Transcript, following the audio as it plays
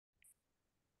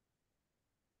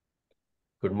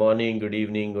Good morning, good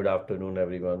evening, good afternoon,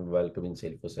 everyone. Welcome in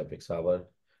Salesforce Epics Hour.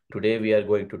 Today, we are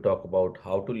going to talk about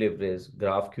how to leverage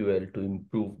GraphQL to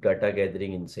improve data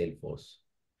gathering in Salesforce.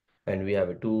 And we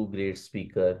have two great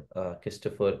speakers,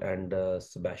 Christopher and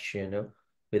Sebastian,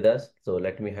 with us. So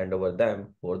let me hand over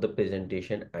them for the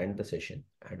presentation and the session.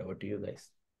 Hand over to you guys.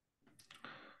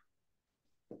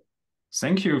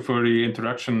 Thank you for the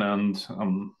introduction and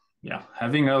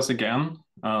having us again.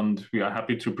 And we are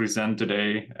happy to present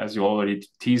today, as you already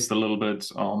teased a little bit,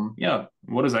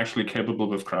 what is actually capable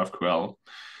with GraphQL.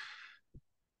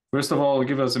 First of all,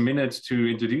 give us a minute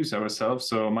to introduce ourselves.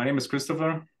 So my name is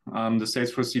Christopher. I'm the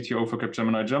Salesforce CTO for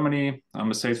Capgemini Germany. I'm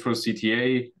a Salesforce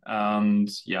CTA and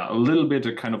a little bit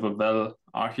a kind of a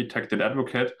well-architected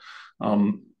advocate.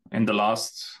 In the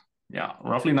last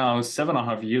roughly now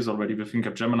 7.5 years already within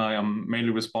Capgemini, I'm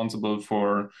mainly responsible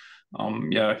for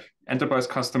enterprise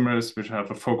customers which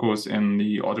have a focus in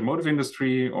the automotive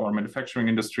industry or manufacturing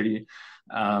industry.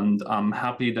 And I'm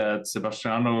happy that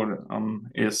Sebastiano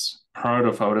is part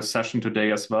of our session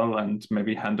today as well, and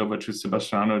maybe hand over to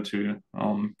Sebastiano to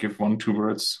give 1-2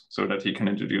 words so that he can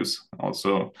introduce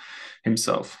also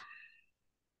himself.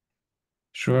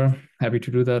 Sure, happy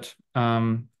to do that.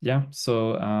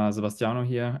 Sebastiano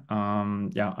here.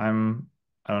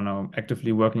 I don't know,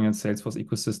 actively working in Salesforce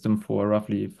ecosystem for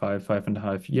roughly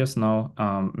 5.5 years now,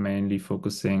 mainly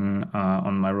focusing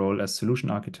on my role as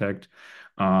solution architect,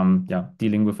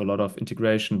 dealing with a lot of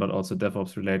integration, but also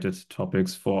DevOps related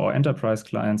topics for our enterprise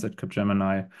clients at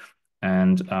Capgemini.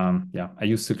 And I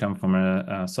used to come from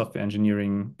a software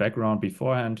engineering background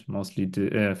beforehand, mostly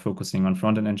focusing on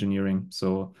front-end engineering.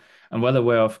 So I'm well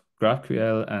aware of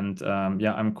GraphQL, and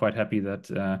I'm quite happy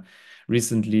that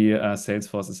recently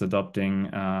Salesforce is adopting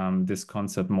this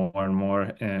concept more and more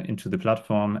into the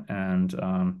platform, and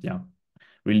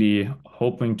really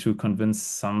hoping to convince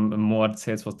some more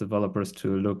Salesforce developers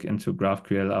to look into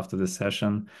GraphQL after this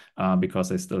session,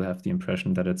 because I still have the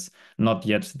impression that it's not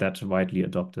yet that widely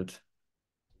adopted.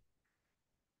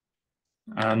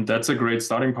 And that's a great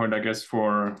starting point, I guess,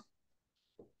 for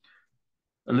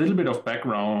a little bit of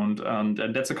background, and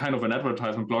that's a kind of an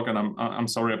advertisement blog, and I'm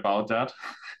sorry about that.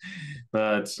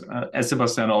 But as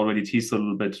Sebastian already teased a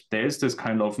little bit, there's this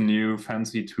kind of new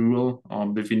fancy tool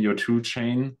within your tool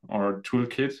chain or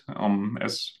toolkit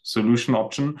as solution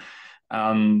option.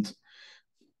 And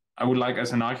I would like,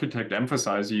 as an architect,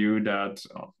 emphasize you that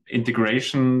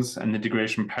integrations and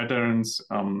integration patterns,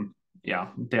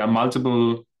 there are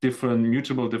multiple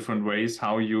mutable different ways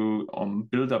how you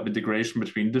build up integration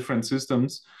between different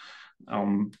systems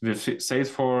with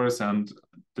Salesforce and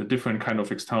the different kind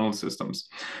of external systems.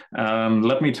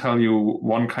 Let me tell you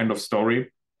one kind of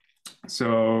story.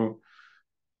 So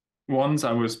once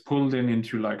I was pulled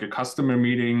into like a customer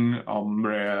meeting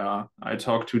where I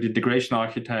talked to the integration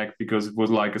architect, because it was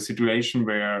like a situation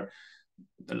where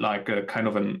like a kind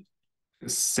of an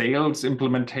sales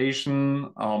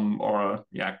implementation or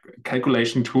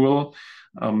calculation tool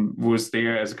was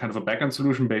there as a kind of a backend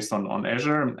solution based on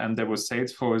Azure, and there was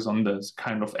Salesforce on this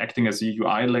kind of acting as a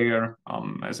UI layer,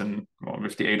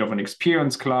 with the aid of an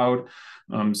experience cloud,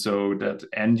 so that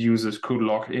end users could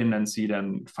log in and see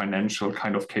then financial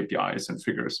kind of KPIs and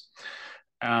figures.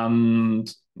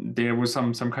 And there was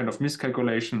some kind of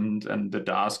miscalculation, and the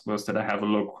task was that I have a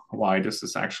look why this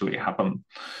has actually happened.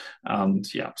 And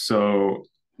so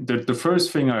the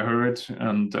first thing I heard,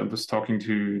 and I was talking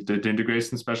to the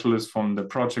integration specialist from the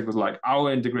project, was like,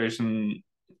 our integration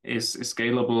is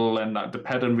scalable, and the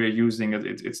pattern we're using,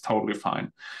 it's totally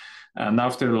fine. And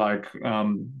after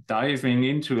diving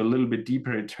into a little bit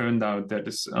deeper, it turned out that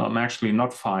it's actually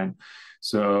not fine.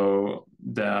 So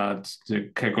that the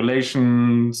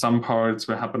calculation, some parts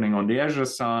were happening on the Azure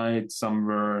side, some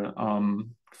were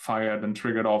fired and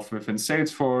triggered off within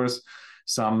Salesforce,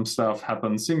 some stuff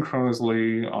happened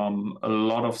synchronously, a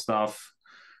lot of stuff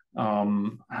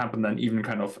happened then even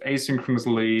kind of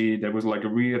asynchronously. There was like a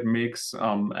weird mix,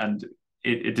 and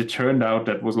it turned out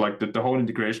that was like the whole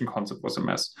integration concept was a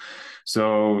mess.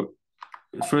 So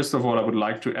first of all, I would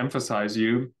like to emphasize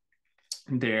you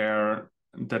there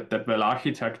that well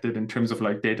architected in terms of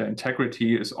like data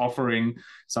integrity is offering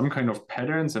some kind of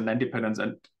patterns and anti-patterns.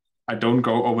 And I don't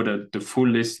go over the full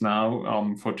list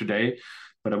now for today,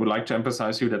 but I would like to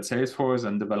emphasize you that Salesforce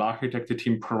and the well architected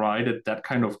team provided that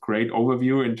kind of great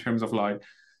overview in terms of like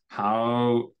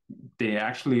how they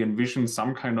actually envision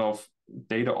some kind of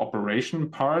data operation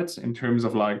parts in terms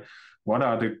of like what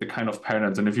are the kind of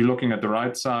patterns. And if you're looking at the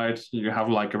right side, you have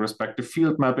like a respective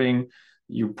field mapping,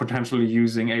 you potentially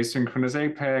using asynchronous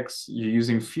apex, you're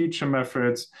using feature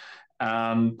methods,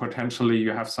 and potentially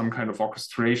you have some kind of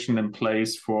orchestration in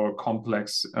place for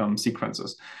complex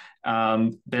sequences.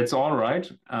 And that's all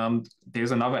right. And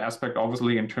there's another aspect,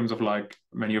 obviously, in terms of like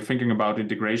when you're thinking about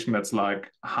integration, that's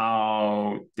like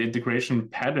how the integration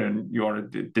pattern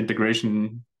the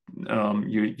integration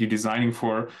you're designing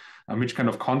for, and which kind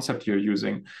of concept you're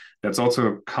using. That's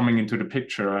also coming into the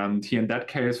picture. And here in that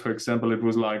case, for example, it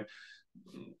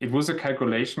was a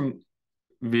calculation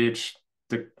which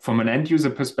from an end user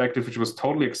perspective, which was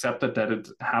totally accepted that it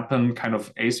happened kind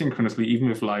of asynchronously, even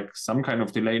with like some kind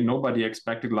of delay. Nobody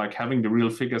expected like having the real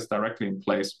figures directly in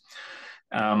place.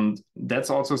 And that's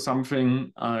also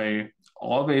something I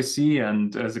always see.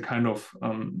 And as a kind of,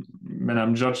 when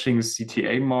I'm judging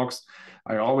CTA mocks,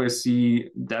 I always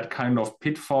see that kind of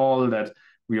pitfall that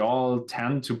we all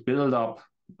tend to build up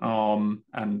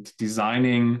and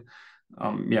designing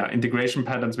integration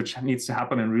patterns, which needs to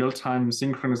happen in real time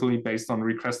synchronously based on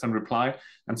request and reply.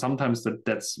 And sometimes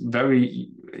that's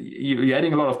you're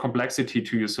adding a lot of complexity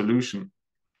to your solution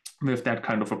with that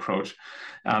kind of approach.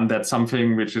 And that's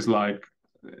something which is like,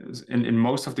 in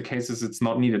most of the cases, it's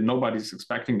not needed. Nobody's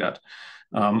expecting that.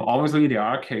 Obviously, there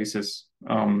are cases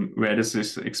where this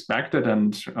is expected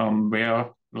and where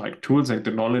like tools and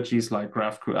technologies like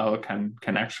GraphQL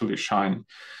can actually shine.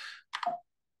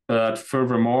 But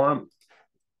furthermore,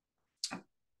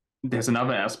 there's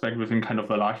another aspect within kind of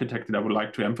well architect that I would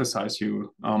like to emphasize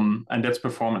you, and that's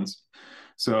performance.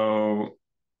 So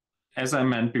as I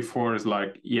meant before, is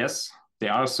like, yes,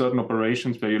 there are certain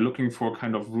operations where you're looking for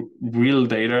kind of real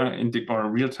data or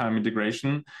real-time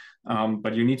integration,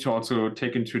 but you need to also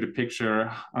take into the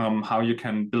picture how you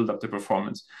can build up the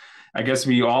performance. I guess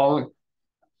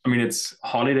it's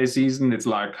holiday season. It's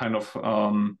like kind of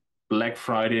Black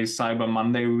Friday, Cyber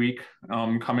Monday week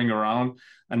coming around.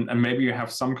 And maybe you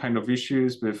have some kind of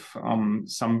issues with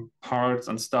some parts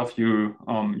and stuff you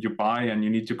buy, and you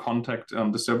need to contact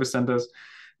the service centers.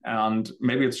 And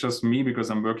maybe it's just me because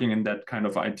I'm working in that kind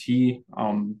of IT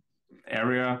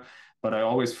area, but I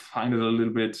always find it a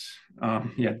little bit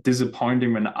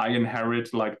disappointing when I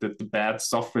inherit like the bad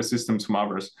software systems from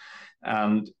others.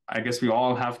 And I guess we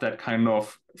all have that kind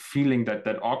of feeling,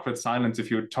 that awkward silence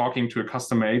if you're talking to a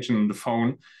customer agent on the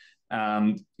phone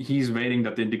and he's waiting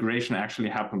that the integration actually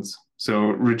happens. So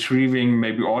retrieving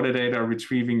maybe order data,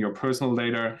 retrieving your personal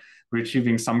data,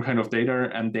 retrieving some kind of data,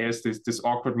 and there's this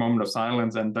awkward moment of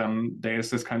silence, and then there's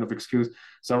this kind of excuse,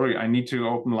 sorry, I need to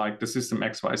open like the system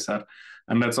XYZ.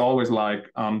 And that's always like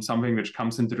something which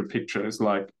comes into the picture is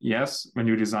like, yes, when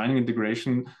you're designing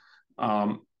integration,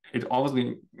 it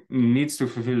obviously needs to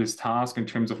fulfill this task in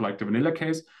terms of like the vanilla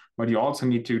case, but you also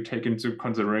need to take into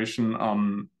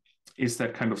consideration is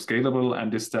that kind of scalable,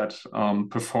 and is that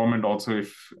performant also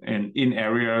if in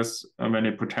areas when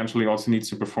it potentially also needs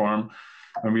to perform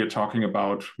when we are talking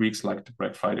about weeks like the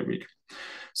Black Friday week.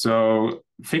 So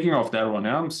thinking of that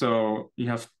one, so you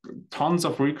have tons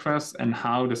of requests and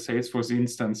how the Salesforce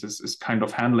instance is kind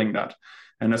of handling that.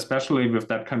 And especially with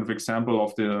that kind of example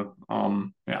of the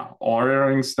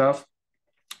ordering stuff,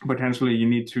 potentially you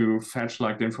need to fetch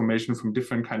like the information from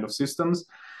different kind of systems.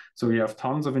 So you have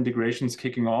tons of integrations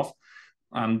kicking off,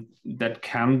 and that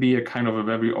can be a kind of a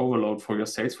very overload for your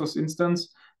Salesforce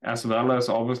instance, as well as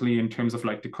obviously in terms of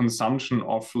like the consumption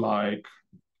of like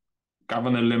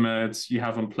governor limits you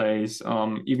have in place,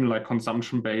 even like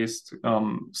consumption-based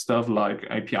stuff like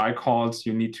API calls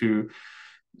you need to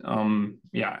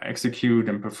execute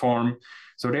and perform.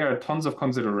 So there are tons of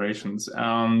considerations.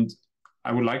 And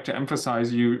I would like to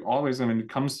emphasize you always, when it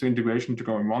comes to integration, to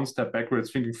going one step backwards,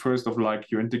 thinking first of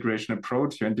like your integration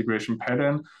approach, your integration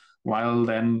pattern, while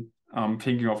then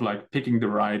thinking of like picking the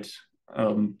right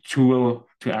tool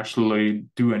to actually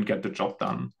do and get the job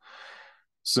done.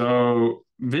 So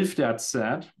with that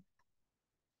said,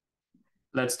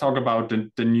 let's talk about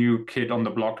the new kid on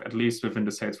the block, at least within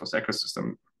the Salesforce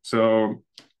ecosystem. So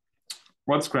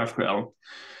what's GraphQL?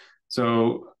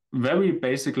 So very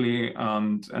basically,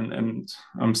 and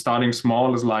I'm starting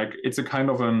small, is like, it's a kind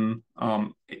of an,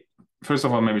 first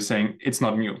of all, maybe saying it's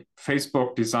not new.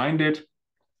 Facebook designed it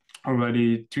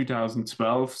already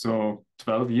 2012, so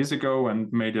 12 years ago,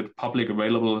 and made it public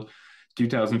available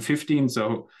 2015.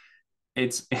 So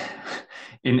it's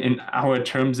in our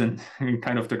terms and in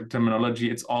kind of the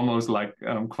terminology, it's almost like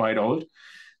quite old.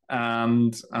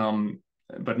 And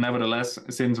but nevertheless,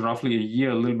 since roughly a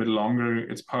year, a little bit longer,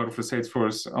 it's part of the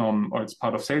Salesforce, or it's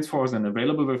part of Salesforce and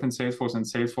available within Salesforce. And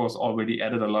Salesforce already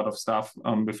added a lot of stuff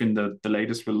within the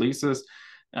latest releases.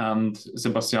 And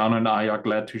Sebastiano and I are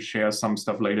glad to share some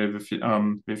stuff later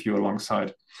with you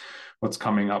alongside what's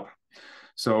coming up.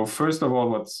 So first of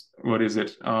all, what is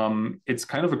it? It's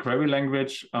kind of a query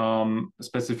language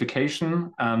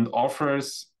specification, and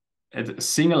offers a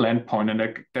single endpoint,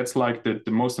 and that's like the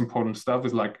most important stuff.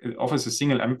 Is like it offers a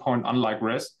single endpoint, unlike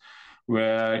REST,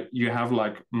 where you have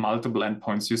like multiple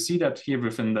endpoints. You see that here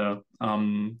within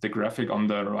the graphic on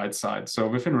the right side. So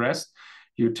within REST,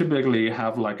 you typically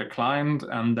have like a client,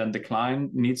 and then the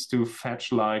client needs to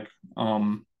fetch like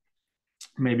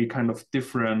maybe kind of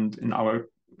different, in our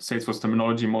Salesforce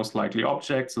terminology, most likely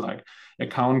objects like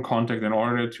account, contact, in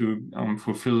order to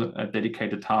fulfill a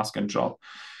dedicated task and job.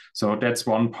 So that's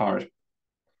one part.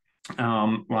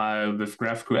 While with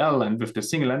GraphQL and with the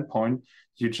single endpoint,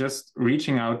 you're just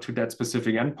reaching out to that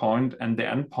specific endpoint, and the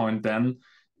endpoint then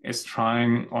is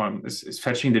trying or is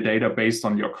fetching the data based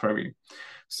on your query.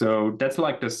 So that's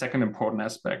like the second important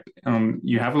aspect.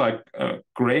 You have like a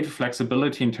great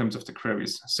flexibility in terms of the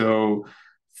queries. So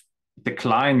the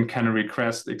client can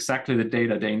request exactly the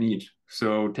data they need.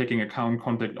 So taking account,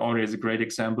 contact, order is a great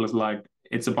example. Is like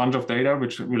it's a bunch of data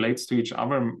which relates to each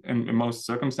other in most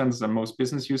circumstances and most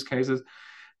business use cases.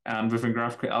 And within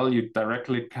GraphQL, you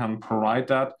directly can provide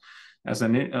that as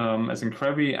an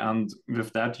query, and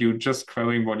with that, you just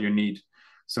querying what you need.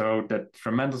 So that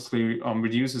tremendously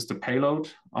reduces the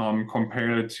payload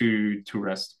compared to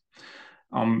REST.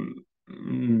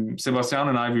 Sebastian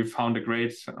and I, we found a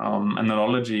great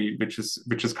analogy, which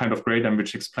is kind of great and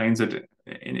which explains it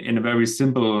in a very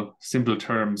simple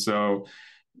term. So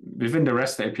within the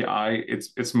REST API,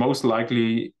 it's most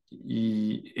likely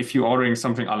if you're ordering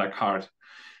something a la carte.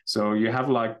 So you have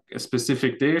like a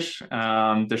specific dish,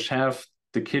 and the chef,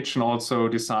 the kitchen also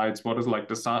decides what is like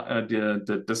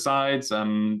the sides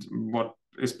and what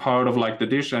is part of like the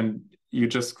dish, and you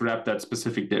just grab that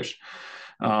specific dish.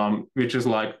 Which is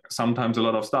like sometimes a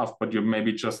lot of stuff, but you're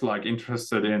maybe just like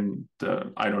interested in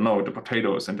the, I don't know, the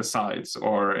potatoes and the sides,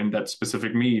 or in that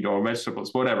specific meat or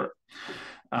vegetables, whatever.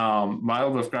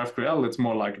 While with GraphQL, it's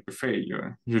more like a buffet.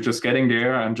 You're just getting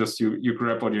there and just you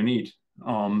grab what you need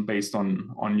based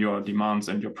on your demands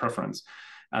and your preference.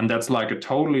 And that's like a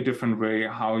totally different way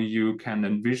how you can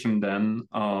envision then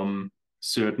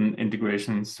certain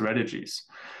integration strategies.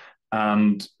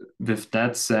 And with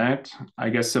that said, I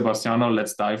guess, Sebastiano,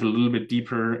 let's dive a little bit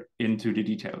deeper into the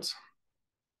details.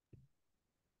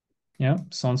 Yeah,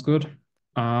 sounds good.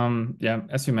 Yeah,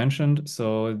 as you mentioned,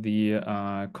 so the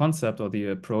concept or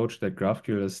the approach that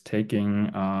GraphQL is taking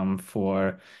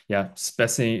for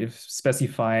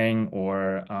specifying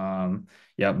or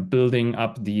building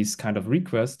up these kind of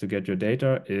requests to get your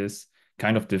data is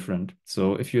kind of different.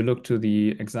 So if you look to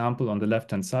the example on the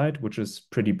left-hand side, which is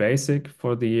pretty basic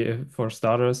for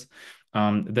starters,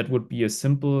 that would be a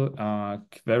simple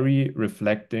query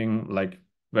reflecting like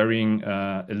querying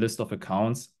a list of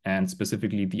accounts and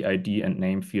specifically the ID and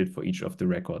name field for each of the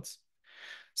records.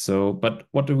 So, but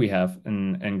what do we have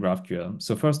in GraphQL?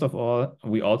 So first of all,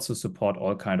 we also support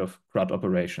all kind of CRUD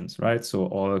operations, right? So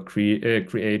all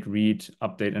create, read,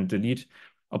 update, and delete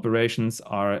operations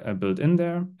are built in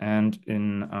there. And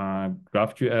in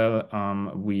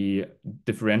GraphQL, we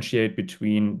differentiate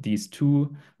between these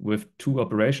two with two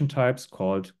operation types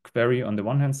called query on the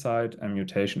one hand side and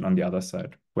mutation on the other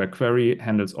side, where query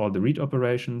handles all the read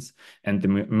operations and the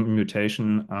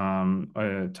mutation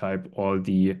type all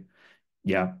the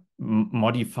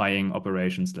modifying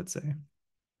operations, let's say.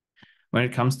 When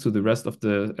it comes to the rest of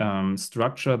the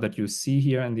structure that you see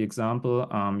here in the example,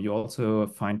 you also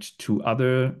find two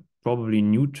other probably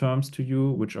new terms to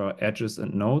you, which are edges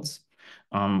and nodes.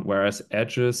 Whereas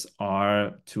edges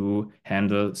are to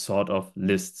handle sort of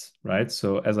lists, right?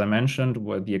 So as I mentioned,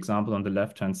 where the example on the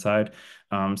left-hand side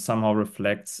somehow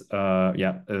reflects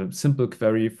a simple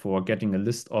query for getting a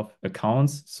list of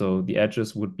accounts. So the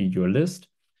edges would be your list.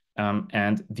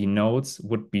 And the nodes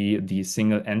would be the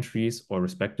single entries or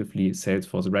respectively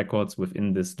Salesforce records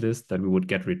within this list that we would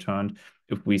get returned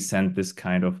if we send this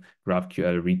kind of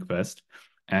GraphQL request.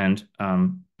 And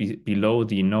below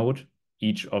the node,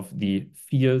 each of the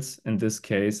fields in this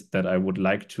case that I would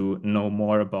like to know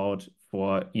more about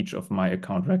for each of my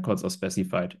account records are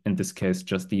specified. In this case,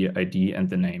 just the ID and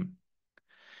the name.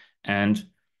 And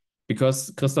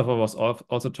because Christopher was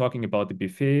also talking about the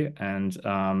buffet and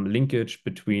linkage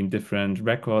between different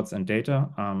records and data,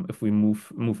 if we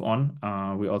move on,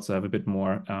 we also have a bit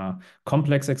more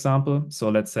complex example. So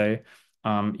let's say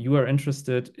you are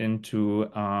interested into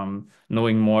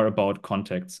knowing more about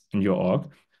contacts in your org,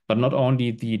 but not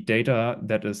only the data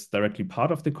that is directly part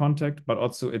of the contact, but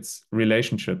also its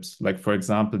relationships, like for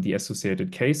example, the associated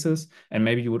cases. And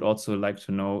maybe you would also like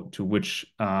to know to which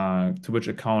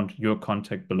account your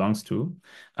contact belongs to.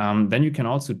 Then you can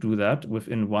also do that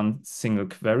within one single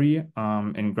query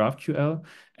in GraphQL.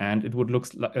 And it would look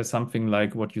like something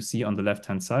like what you see on the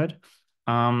left-hand side.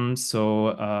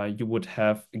 You would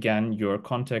have, again, your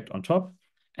contact on top,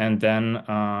 and then,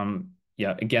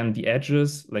 yeah, again, the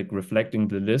edges, like reflecting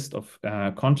the list of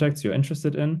contacts you're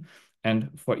interested in.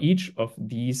 And for each of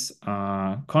these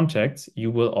contacts, you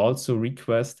will also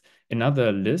request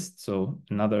another list, so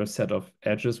another set of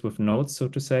edges with nodes, so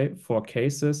to say, for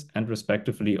cases, and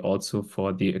respectively also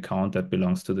for the account that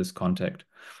belongs to this contact.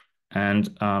 And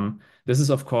this is,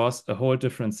 of course, a whole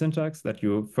different syntax that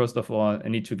you, first of all,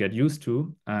 need to get used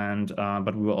to. And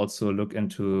but we will also look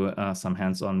into some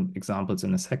hands-on examples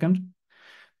in a second.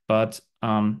 But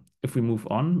if we move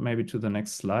on, maybe to the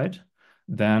next slide,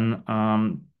 then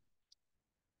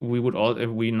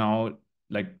we now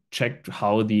like checked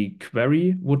how the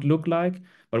query would look like,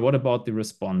 but what about the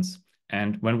response?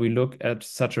 And when we look at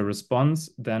such a response,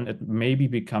 then it maybe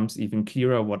becomes even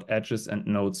clearer what edges and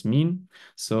nodes mean.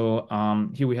 So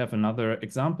here we have another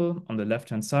example. On the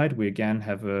left-hand side, we again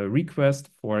have a request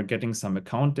for getting some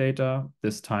account data,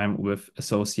 this time with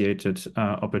associated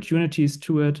opportunities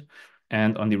to it.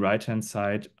 And on the right-hand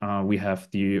side, we have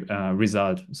the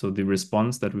result, so the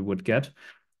response that we would get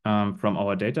from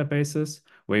our databases,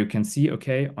 where you can see,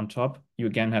 okay, on top, you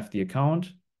again have the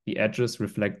account. The edges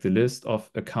reflect the list of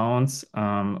accounts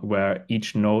where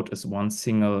each node is one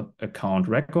single account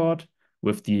record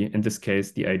with the, in this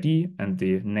case, the ID and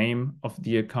the name of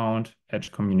the account,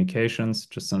 edge communications,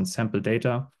 just some sample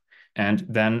data. And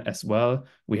then as well,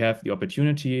 we have the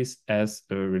opportunities as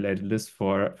a related list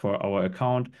for our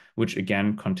account, which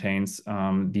again contains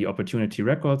the opportunity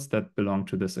records that belong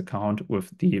to this account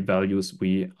with the values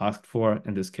we asked for,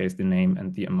 in this case, the name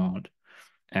and the amount.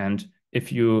 And if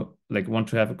you like want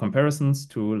to have comparisons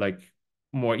to like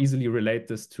more easily relate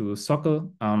this to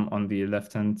Sockel, on the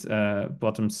left-hand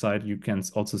bottom side, you can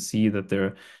also see that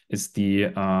there is the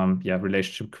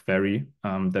relationship query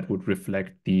that would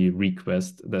reflect the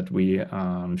request that we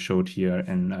showed here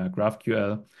in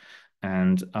GraphQL.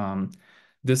 And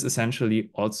this essentially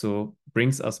also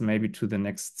brings us maybe to the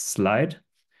next slide,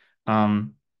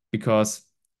 because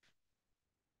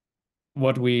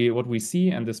what we see,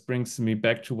 and this brings me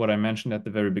back to what I mentioned at the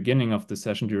very beginning of the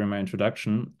session during my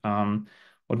introduction,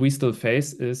 what we still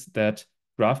face is that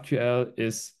GraphQL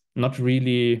is not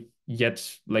really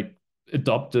yet like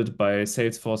adopted by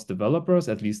Salesforce developers.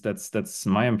 At least that's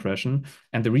my impression.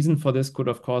 And the reason for this could,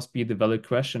 of course, be the valid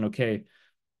question, okay,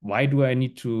 why do I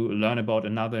need to learn about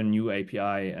another new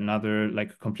API, another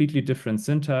like completely different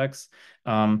syntax?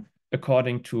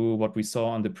 According to what we saw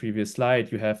on the previous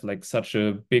slide, you have like such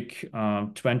a big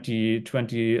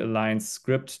 20 line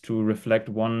script to reflect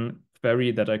one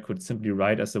query that I could simply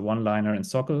write as a one-liner in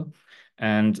Sockel,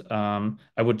 and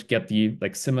I would get the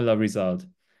like similar result.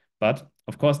 But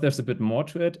of course, there's a bit more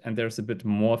to it, and there's a bit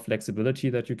more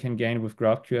flexibility that you can gain with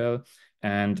GraphQL.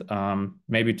 And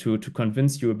maybe to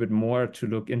convince you a bit more to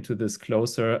look into this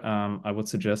closer, I would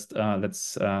suggest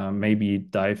let's maybe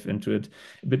dive into it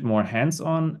a bit more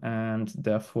hands-on. And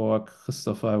therefore,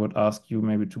 Christopher, I would ask you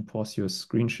maybe to pause your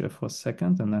screen share for a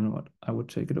second, and then I would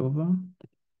take it over.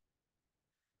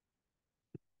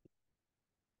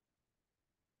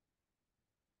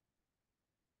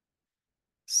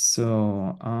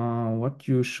 So what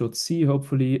you should see,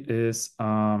 hopefully, is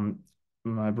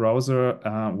my browser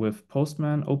with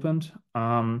Postman opened.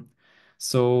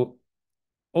 So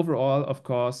overall, of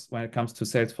course, when it comes to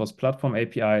Salesforce platform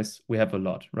APIs, we have a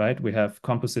lot, right? We have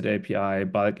Composite API,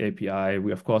 Bulk API.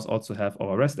 We, of course, also have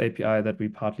our REST API that we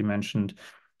partly mentioned.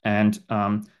 And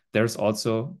there's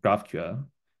also GraphQL.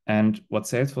 And what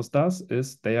Salesforce does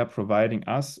is they are providing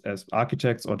us as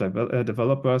architects or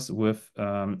developers with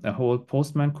a whole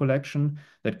Postman collection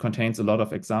that contains a lot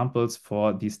of examples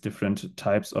for these different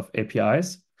types of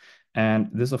APIs. And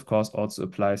this, of course, also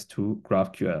applies to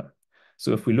GraphQL.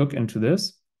 So if we look into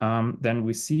this, then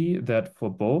we see that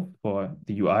for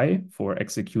the UI, for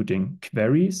executing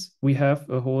queries, we have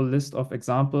a whole list of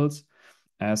examples,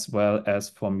 as well as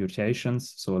for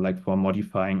mutations, so like for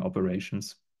modifying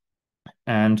operations.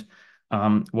 And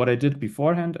what I did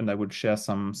beforehand, and I would share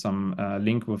some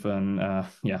link with an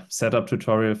setup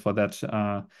tutorial for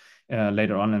that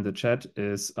later on in the chat,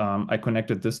 is I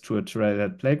connected this to a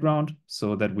Trailhead playground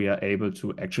so that we are able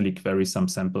to actually query some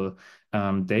sample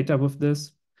data with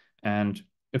this. And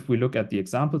if we look at the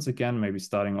examples again, maybe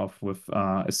starting off with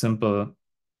the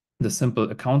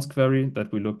simple accounts query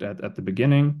that we looked at the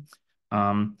beginning,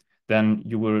 then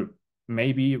you will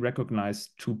maybe recognize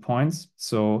 2 points.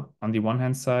 So on the one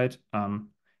hand side, in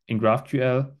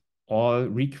GraphQL, all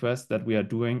requests that we are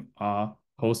doing are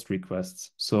post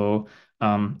requests. So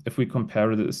if we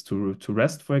compare this to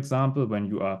REST, for example, when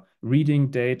you are reading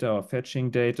data or fetching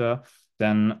data,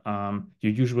 then you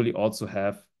usually also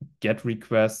have GET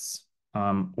requests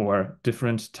or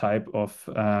different type of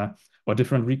or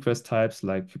different request types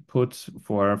like put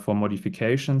for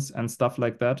modifications and stuff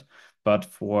like that. But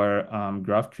for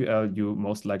GraphQL, you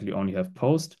most likely only have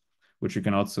post, which you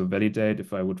can also validate.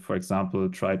 If I would, for example,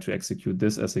 try to execute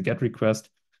this as a GET request,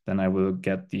 then I will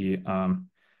get the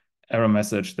error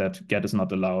message that GET is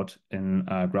not allowed in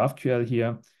GraphQL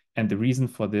here. And the reason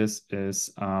for this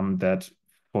is that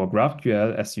for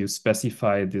GraphQL, as you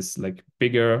specify this like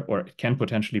bigger, or it can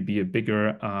potentially be a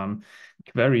bigger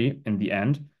query in the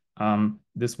end,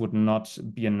 this would not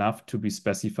be enough to be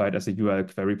specified as a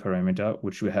URL query parameter,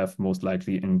 which you have most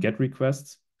likely in GET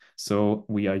requests. So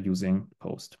we are using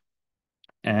post.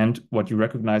 And what you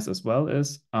recognize as well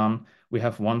is we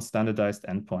have one standardized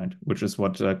endpoint, which is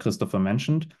what Christopher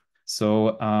mentioned.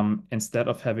 So instead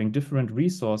of having different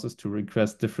resources to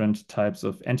request different types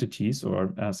of entities or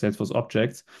Salesforce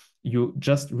objects, you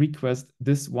just request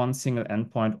this one single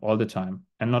endpoint all the time.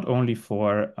 And not only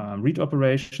for read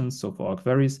operations, so for our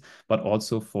queries, but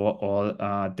also for all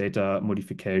data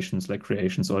modifications like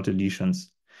creations or deletions.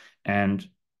 And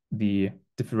the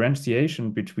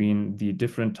differentiation between the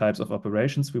different types of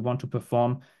operations we want to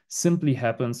perform simply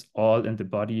happens all in the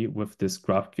body with this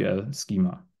GraphQL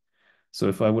schema. So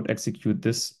if I would execute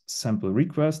this sample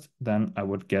request, then I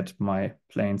would get my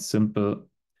plain simple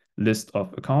list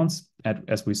of accounts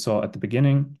as we saw at the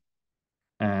beginning.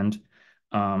 And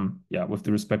yeah, with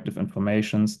the respective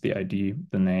informations, the ID,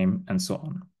 the name, and so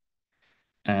on.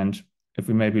 And if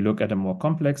we maybe look at a more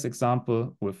complex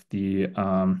example with the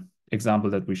example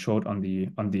that we showed on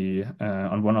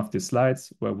one of the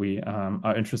slides, where we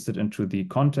are interested into the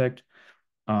contacts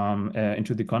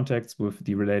with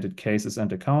the related cases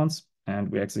and accounts, and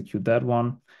we execute that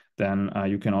one, then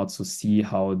you can also see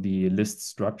how the list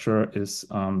structure is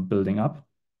building up.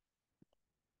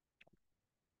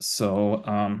 So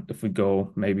if we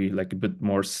go maybe like a bit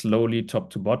more slowly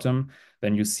top to bottom,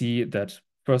 then you see that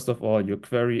first of all, your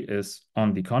query is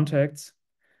on the contacts.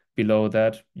 Below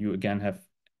that, you again have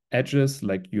edges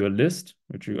like your list,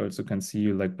 which you also can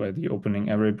see like by the opening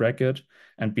array bracket.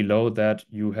 And below that,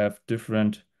 you have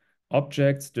different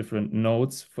objects, different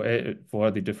nodes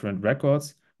for the different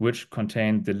records, which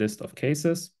contain the list of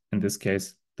cases. In this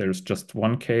case, there's just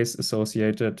one case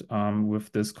associated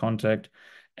with this contact,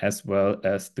 as well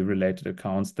as the related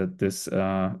accounts that this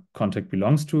contact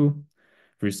belongs to.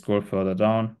 If we scroll further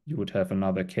down, you would have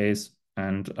another case.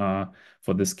 And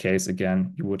for this case,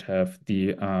 again, you would have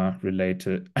the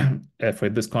related, for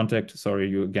this contact, sorry,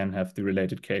 you again have the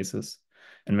related cases.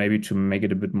 And maybe to make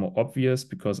it a bit more obvious,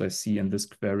 because I see in this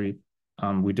query,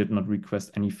 we did not request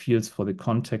any fields for the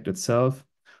contact itself.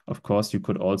 Of course, you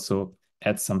could also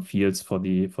add some fields for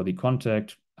the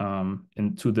contact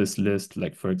into this list,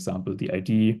 like for example, the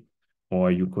ID,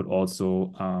 or you could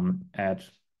also add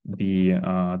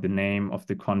the name of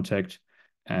the contact.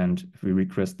 And if we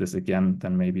request this again,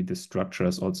 then maybe the structure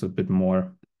is also a bit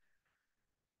more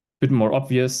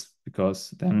obvious, because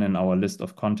then in our list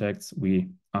of contacts, we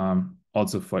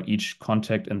also for each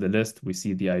contact in the list, we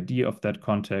see the ID of that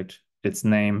contact, its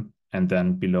name, and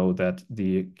then below that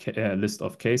the list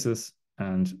of cases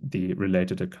and the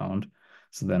related account.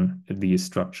 So then the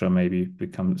structure maybe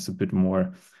becomes a bit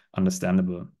more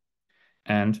understandable.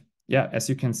 And yeah, as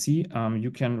you can see,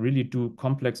 you can really do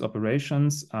complex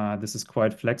operations. This is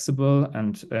quite flexible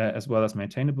and as well as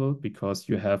maintainable, because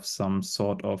you have some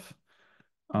sort of,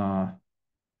 let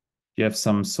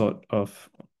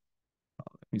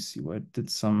me see where I did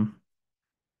some.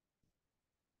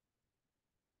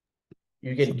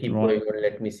 You can keep going on.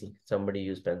 Let me see. Somebody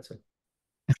use pencil.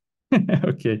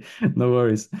 Okay, no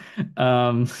worries.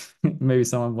 Maybe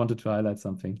someone wanted to highlight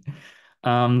something.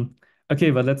 Okay,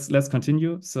 but let's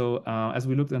continue. So as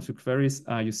we looked into queries,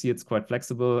 you see it's quite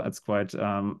flexible. It's quite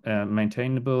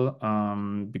maintainable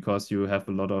because you have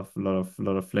a lot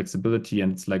of flexibility,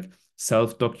 and it's like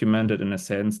self-documented in a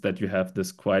sense that you have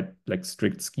this quite like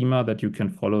strict schema that you can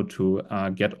follow to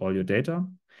get all your data.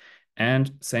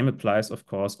 And same applies, of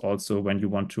course, also when you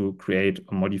want to create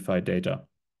or modify data.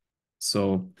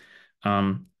 So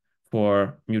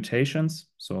for mutations,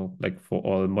 so like for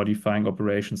all modifying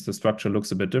operations, the structure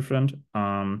looks a bit different.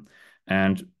 And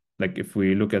like if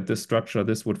we look at this structure,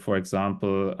 this would, for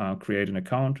example, create an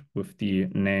account with the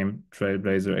name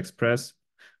Trailblazer Express,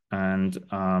 and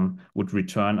would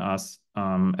return us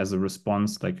as a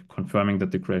response, like confirming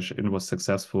that the creation was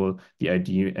successful, the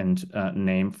ID and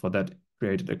name for that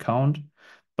created account.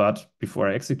 But before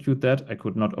I execute that, I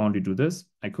could not only do this,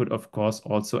 I could, of course,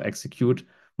 also execute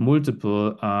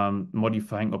multiple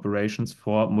modifying operations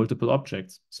for multiple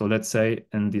objects. So let's say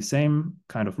in the same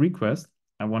kind of request,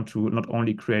 I want to not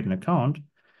only create an account,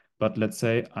 but let's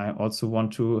say I also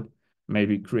want to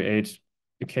maybe create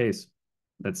a case,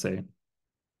 let's say.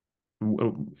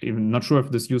 I'm not sure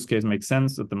if this use case makes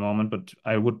sense at the moment, but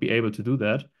I would be able to do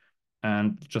that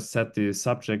and just set the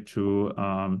subject to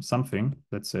something,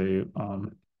 let's say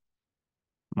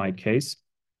my case.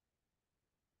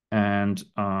 And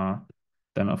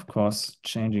then, of course,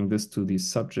 changing this to the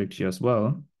subject here as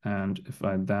well. And if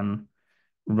I then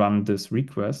run this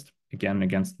request again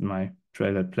against my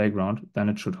Trailhead playground, then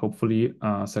it should hopefully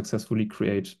successfully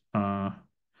create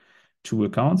 2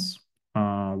 accounts,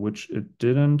 which it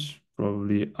didn't.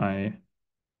 Probably I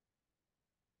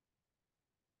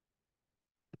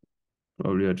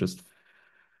just,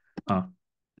 of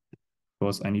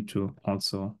course, I need to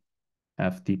also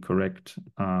have the correct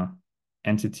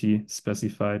entity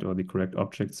specified or the correct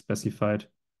object specified.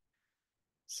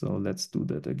 So let's do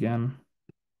that again.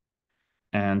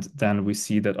 And then we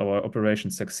see that our operation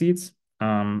succeeds.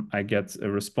 I get a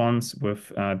response with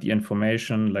the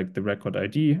information like the record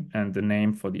ID and the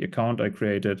name for the account I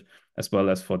created, as well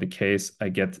as for the case, I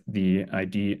get the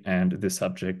ID and the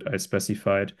subject I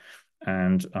specified.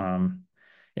 And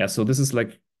yeah, so this is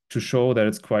like to show that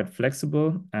it's quite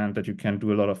flexible and that you can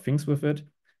do a lot of things with it.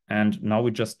 And now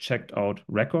we just checked out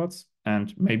records,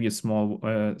 and maybe a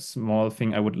small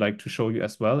thing I would like to show you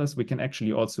as well is we can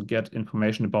actually also get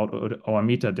information about our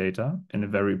metadata in a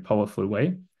very powerful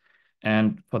way.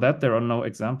 And for that, there are no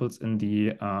examples in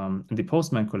the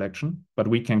Postman collection, but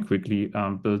we can quickly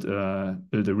build a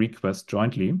request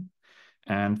jointly.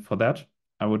 And for that,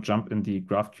 I would jump in the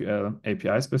GraphQL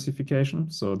API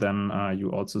specification. So then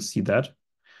you also see that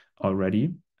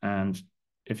already. And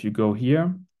if you go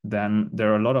here, then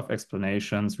there are a lot of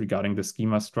explanations regarding the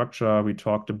schema structure we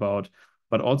talked about,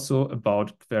 but also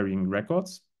about querying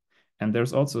records. And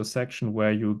there's also a section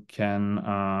where you can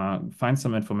find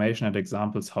some information and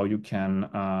examples how you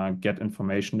can get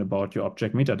information about your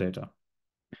object metadata.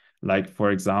 Like,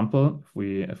 for example,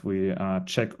 if we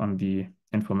check on the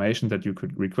information that you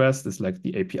could request is like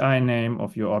the API name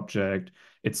of your object,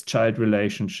 its child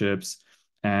relationships,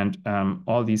 and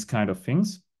all these kind of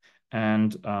things.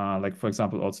 And like, for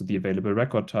example, also the available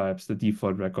record types, the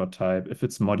default record type, if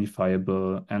it's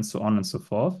modifiable, and so on and so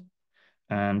forth.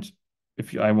 And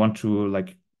if I want to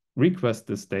like request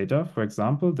this data, for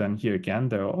example, then here again,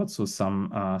 there are also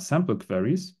some sample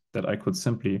queries that I could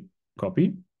simply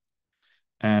copy.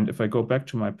 And if I go back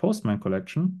to my Postman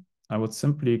collection, I would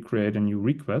simply create a new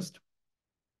request.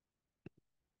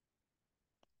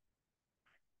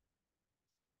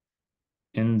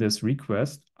 In this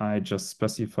request, I just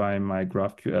specify my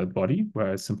GraphQL body,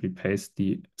 where I simply paste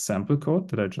the sample code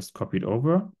that I just copied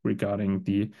over regarding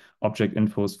the object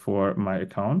infos for my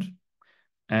account.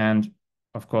 And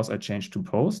of course, I change to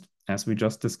post, as we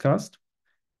just discussed.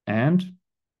 And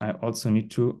I also need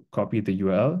to copy the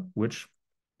URL, which,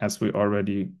 as we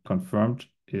already confirmed,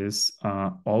 is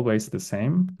always the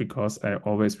same because I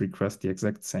always request the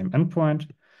exact same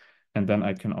endpoint. And then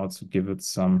I can also give it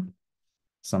some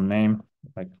name,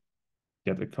 like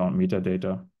get account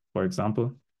metadata, for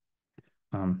example,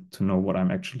 to know what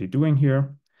I'm actually doing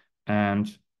here. And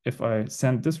if I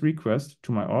send this request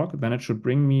to my org, then it should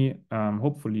bring me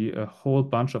hopefully a whole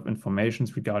bunch of information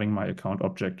regarding my account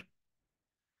object.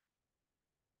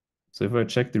 So if I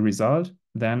check the result,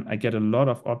 then I get a lot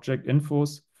of object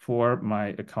infos for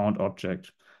my account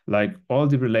object, like all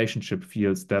the relationship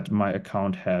fields that my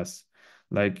account has,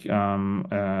 like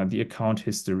the account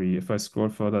history. If I scroll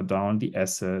further down, the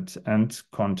asset and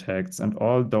contacts and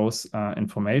all those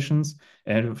informations.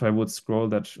 And if I would scroll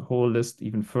that whole list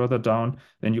even further down,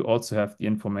 then you also have the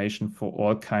information for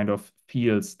all kind of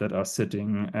fields that are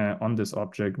sitting on this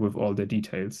object with all the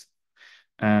details.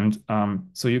 And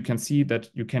so you can see that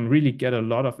you can really get a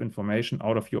lot of information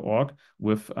out of your org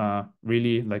with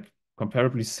really like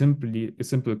comparably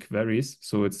simple queries.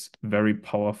 So it's very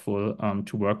powerful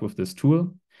to work with this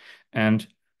tool. And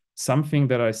something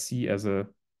that I see as a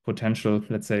potential,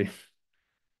 let's say,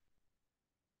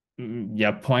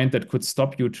 point that could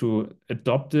stop you to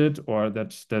adopt it, or that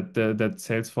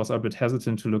Salesforce are a bit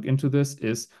hesitant to look into this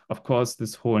is, of course,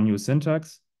 this whole new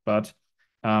syntax. But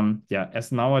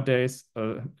as nowadays,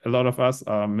 a lot of us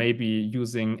are maybe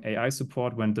using AI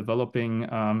support when developing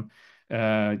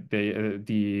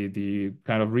the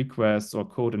kind of requests or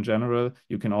code in general.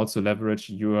 You can also leverage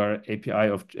your API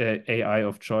of AI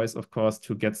of choice, of course,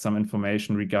 to get some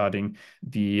information regarding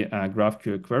the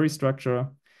GraphQL query structure.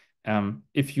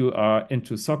 If you are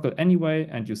into Sockle anyway,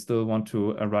 and you still want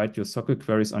to write your Sockle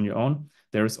queries on your own,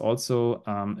 there is also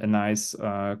a nice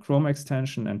Chrome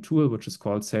extension and tool, which is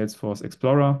called Salesforce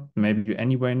Explorer. Maybe you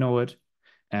anyway know it.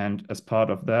 And as part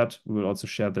of that, we will also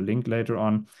share the link later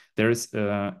on. There is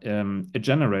a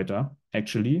generator,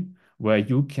 actually, where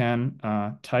you can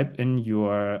type in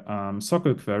your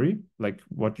SOQL query, like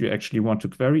what you actually want to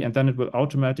query, and then it will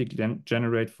automatically then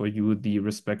generate for you the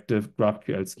respective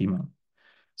GraphQL schema.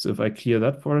 So if I clear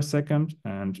that for a second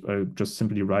and I just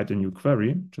simply write a new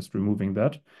query, just removing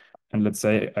that, and let's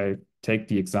say I take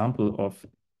the example of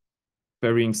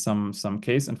querying some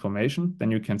case information, then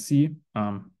you can see,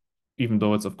 even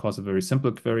though it's of course a very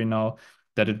simple query now,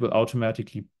 that it will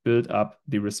automatically build up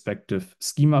the respective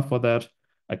schema for that.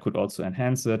 I could also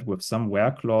enhance it with some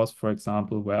where clause, for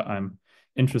example, where I'm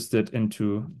interested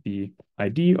into the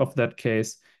ID of that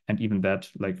case, and even that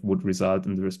like would result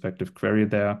in the respective query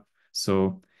there.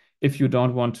 So if you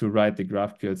don't want to write the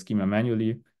GraphQL schema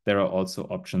manually, there are also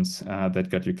options that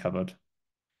get you covered.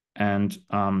 And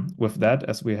with that,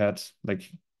 as we had like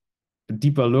a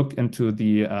deeper look into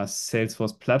the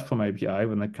Salesforce Platform API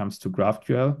when it comes to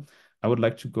GraphQL, I would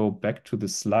like to go back to the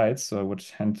slides. So I would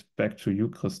hand back to you,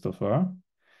 Christopher.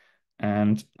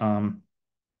 And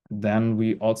then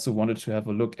we also wanted to have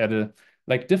a look at a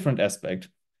like different aspect.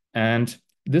 And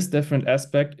this different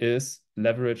aspect is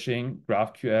leveraging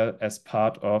GraphQL as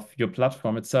part of your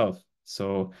platform itself.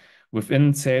 So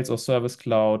within Sales or Service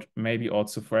Cloud, maybe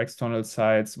also for external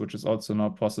sites, which is also now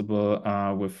possible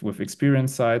with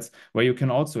experience sites, where you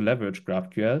can also leverage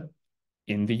GraphQL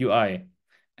in the UI.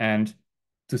 And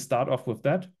to start off with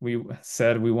that, we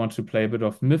said we want to play a bit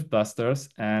of Mythbusters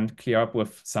and clear up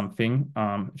with something.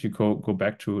 If you go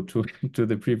back to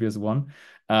the previous one.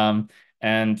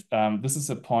 This is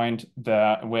a point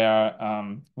where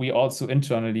we also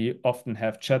internally often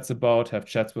have chats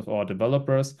with our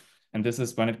developers. And this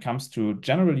is when it comes to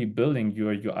generally building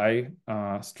your UI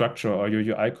structure or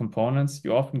your UI components,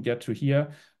 you often get to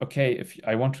hear, okay, if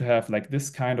I want to have like this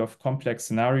kind of complex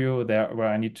scenario there where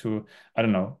I need to, I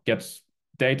don't know, get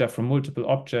data from multiple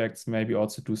objects, maybe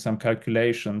also do some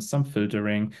calculations, some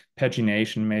filtering,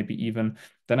 pagination, maybe even,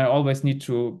 then I always need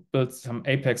to build some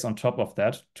Apex on top of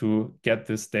that to get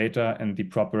this data in the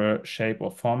proper shape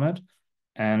or format.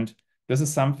 And this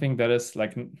is something that is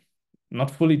like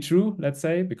not fully true, let's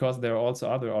say, because there are also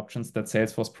other options that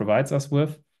Salesforce provides us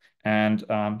with. And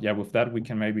yeah, with that, we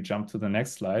can maybe jump to the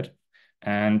next slide.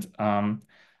 And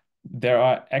there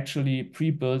are actually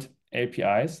pre-built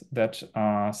APIs that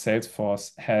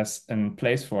Salesforce has in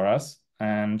place for us.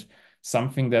 And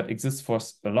something that exists for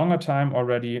a longer time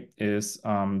already is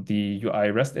the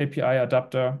UI REST API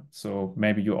adapter. So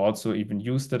maybe you also even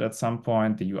used it at some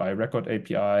point, the UI record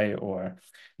API or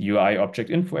UI object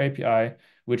info API,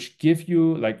 which give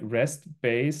you like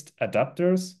REST-based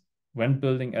adapters when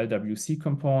building LWC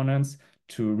components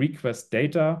to request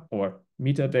data or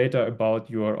metadata about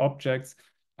your objects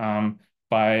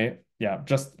by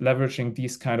just leveraging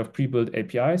these kind of pre-built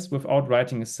APIs without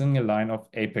writing a single line of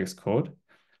Apex code,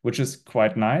 which is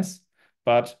quite nice.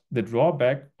 But the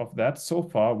drawback of that so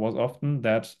far was often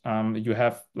that you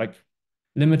have like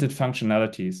limited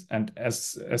functionalities. And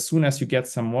as soon as you get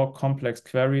some more complex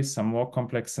queries, some more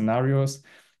complex scenarios,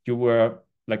 you were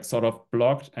like sort of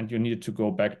blocked and you needed to go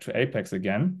back to Apex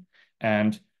again.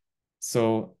 And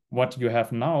so what you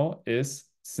have now is,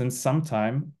 since some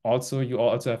time, you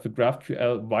also have a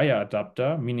GraphQL via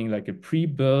adapter, meaning like a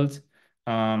pre-built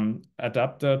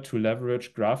adapter to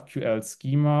leverage GraphQL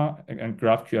schema and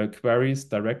GraphQL queries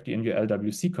directly in your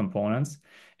LWC components,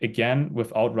 again,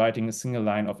 without writing a single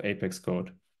line of Apex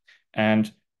code.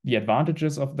 And the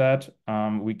advantages of that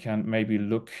we can maybe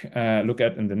look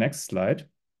at in the next slide,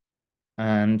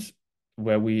 and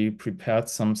where we prepared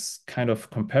some kind of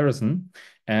comparison.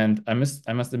 And I must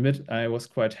admit, I was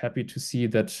quite happy to see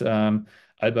that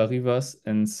Alba Rivas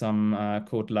in some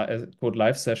code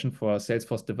live session for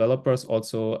Salesforce developers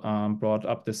also brought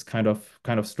up this kind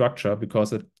of structure,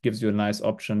 because it gives you a nice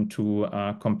option to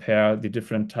compare the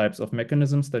different types of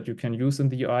mechanisms that you can use in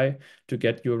the UI to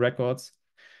get your records.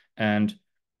 And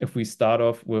if we start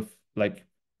off with like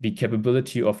the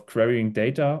capability of querying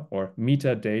data or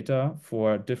metadata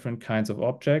for different kinds of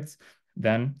objects,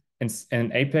 then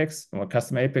in Apex or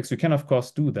custom Apex, you can of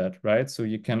course do that, right? So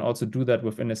you can also do that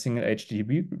within a single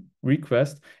HTTP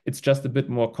request. It's just a bit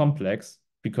more complex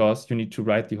because you need to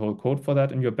write the whole code for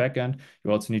that in your backend.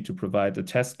 You also need to provide a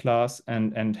test class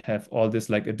and have all this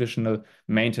like additional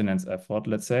maintenance effort,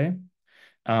 let's say.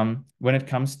 When it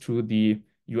comes to the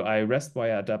UI REST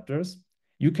via adapters,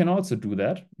 you can also do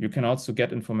that. You can also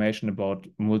get information about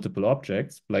multiple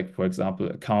objects, like for example,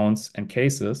 accounts and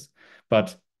cases,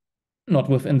 but not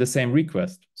within the same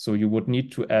request. So you would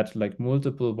need to add like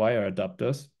multiple wire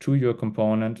adapters to your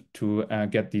component to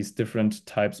get these different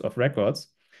types of records.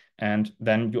 And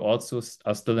then you also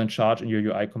are still in charge in your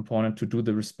UI component to do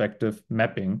the respective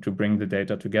mapping to bring the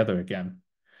data together again.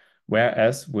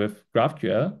 Whereas with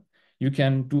GraphQL, you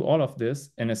can do all of this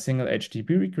in a single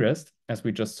HTTP request, as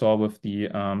we just saw with the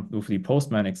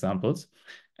Postman examples.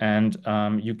 And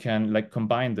you can like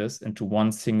combine this into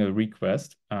one single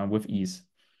request with ease.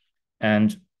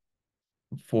 And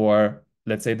for,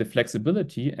 let's say, the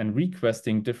flexibility and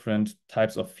requesting different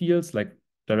types of fields, like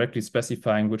directly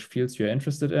specifying which fields you're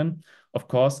interested in, of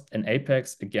course, in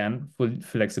Apex, again, full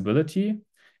flexibility.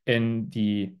 In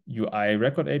the UI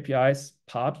record APIs,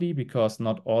 partly because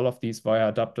not all of these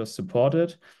via adapters support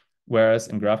it, whereas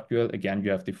in GraphQL, again, you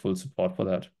have the full support for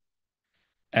that.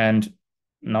 And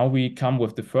now we come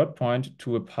with the third point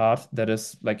to a part that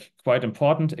is like quite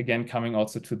important, again, coming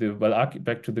also to the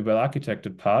back to the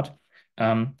well-architected part.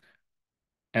 And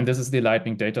this is the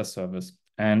Lightning Data Service.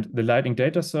 And the Lightning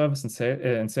Data Service in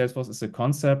Salesforce is a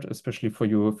concept, especially for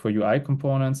UI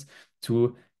components,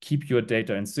 to keep your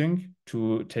data in sync,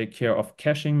 to take care of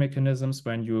caching mechanisms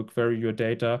when you query your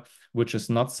data, which is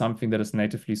not something that is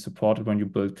natively supported when you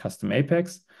build custom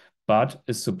Apex, but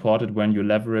is supported when you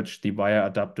leverage the via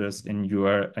adapters in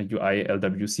your UI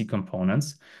LWC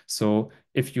components. So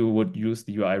if you would use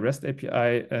the UI REST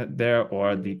API there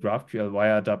or the GraphQL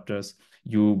via adapters,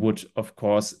 you would, of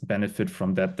course, benefit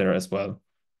from that there as well.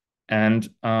 And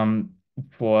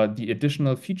for the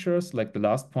additional features, like the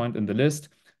last point in the list,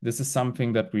 this is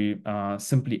something that we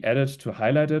simply added to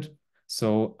highlight it.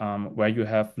 So where you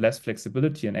have less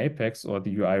flexibility in Apex or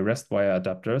the UI REST via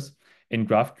adapters, in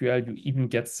GraphQL, you even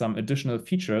get some additional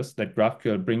features that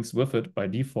GraphQL brings with it by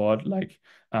default, like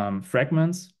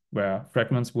fragments, where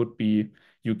fragments would be,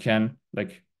 you can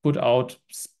like put out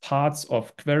parts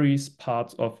of queries,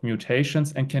 parts of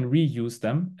mutations, and can reuse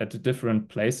them at different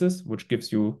places, which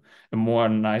gives you a more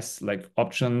nice like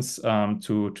options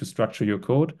to structure your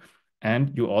code.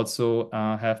 And you also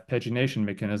have pagination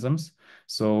mechanisms.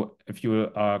 So if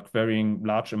you are querying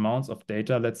large amounts of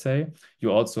data, let's say,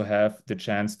 you also have the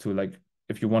chance to like,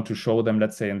 if you want to show them,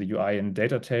 let's say in the UI and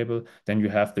data table, then you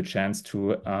have the chance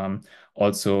to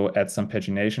also add some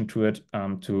pagination to it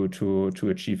to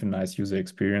achieve a nice user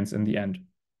experience in the end.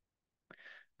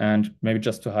 And maybe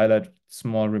just to highlight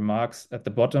small remarks at the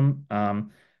bottom,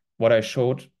 what I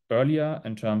showed earlier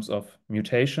in terms of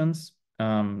mutations,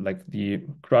 like the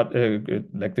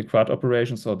CRUD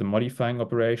operations or the modifying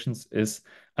operations is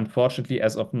unfortunately,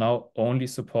 as of now, only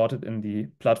supported in the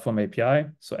platform API.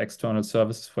 So external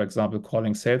services, for example,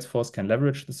 calling Salesforce can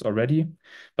leverage this already,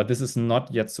 but this is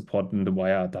not yet supported in the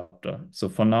wire adapter. So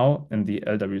for now, in the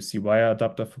LWC wire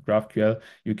adapter for GraphQL,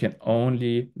 you can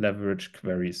only leverage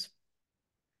queries.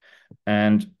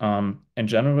 And in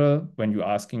general, when you're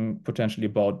asking potentially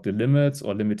about the limits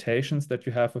or limitations that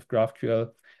you have with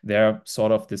GraphQL, they're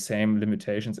sort of the same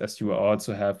limitations as you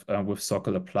also have with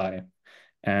Socle apply.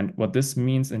 And what this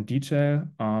means in detail,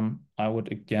 I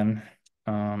would again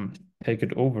take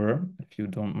it over, if you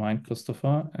don't mind,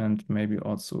 Christopher, and maybe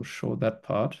also show that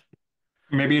part.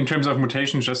 Maybe in terms of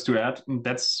mutations, just to add,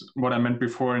 that's what I meant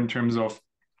before in terms of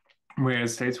where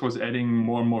Salesforce was adding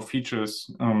more and more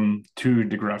features to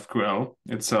the GraphQL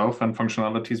itself and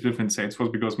functionalities within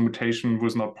Salesforce, because mutation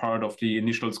was not part of the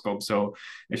initial scope. So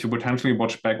if you potentially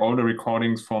watch back all the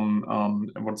recordings from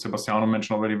what Sebastiano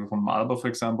mentioned already from Alba, for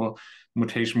example,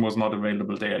 mutation was not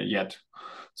available there yet.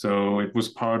 So it was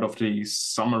part of the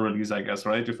summer release, I guess,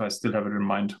 right? If I still have it in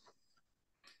mind.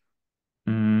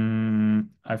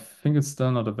 I think it's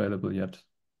still not available yet.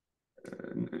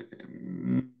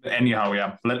 Anyhow,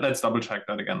 yeah, let's double check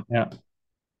that again. Yeah.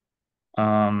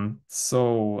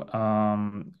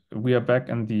 We are back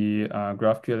in the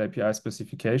GraphQL API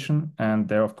specification, and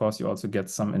there, of course, you also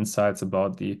get some insights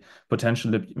about the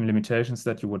potential limitations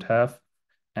that you would have.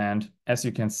 And as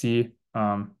you can see,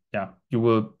 you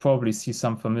will probably see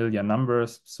some familiar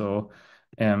numbers. So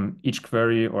each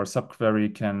query or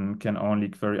subquery can only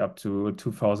query up to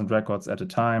 2,000 records at a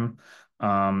time.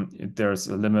 There's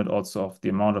a limit also of the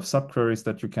amount of subqueries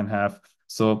that you can have.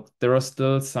 So there are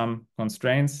still some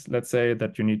constraints, let's say,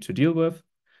 that you need to deal with.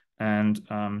 And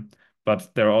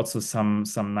but there are also some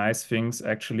nice things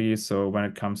actually. So when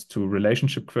it comes to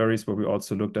relationship queries, where we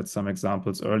also looked at some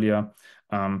examples earlier,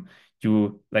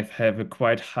 you like have a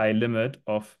quite high limit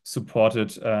of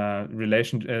supported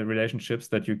relationships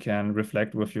that you can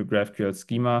reflect with your GraphQL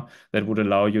schema that would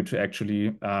allow you to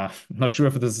actually, not sure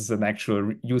if this is an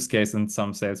actual use case in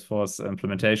some Salesforce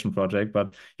implementation project,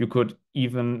 but you could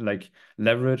even like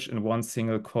leverage in one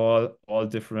single call all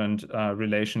different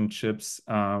relationships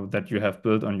that you have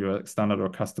built on your standard or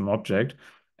custom object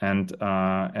and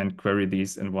query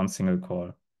these in one single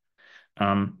call.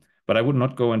 But I would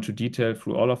not go into detail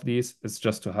through all of these. It's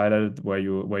just to highlight it where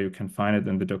you can find it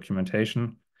in the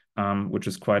documentation. which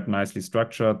is quite nicely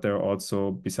structured. There are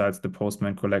also, besides the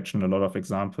Postman collection, a lot of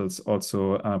examples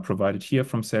also provided here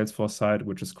from Salesforce side,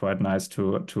 which is quite nice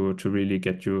to really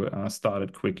get you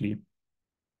started quickly.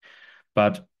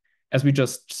 But as we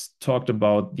just talked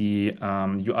about the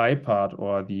UI part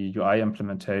or the UI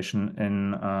implementation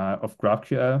of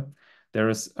GraphQL, there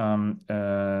is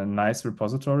a nice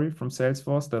repository from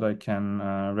Salesforce that I can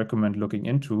recommend looking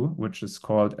into, which is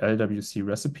called LWC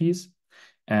Recipes.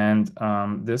 And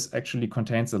this actually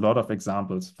contains a lot of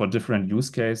examples for different use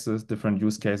cases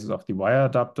of the wire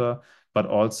adapter, but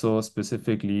also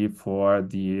specifically for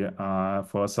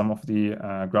some of the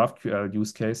GraphQL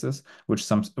use cases, with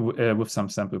some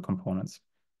sample components.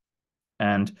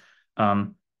 And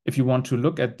if you want to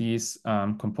look at these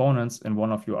components in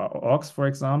one of your orgs, for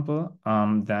example,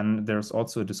 then there's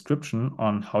also a description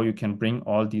on how you can bring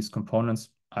all these components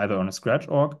either on a Scratch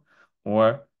org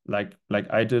or like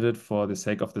I did it for the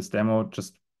sake of this demo,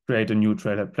 just create a new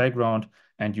Trailhead Playground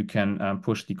and you can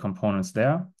push the components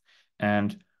there.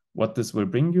 And what this will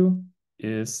bring you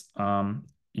is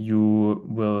you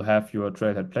will have your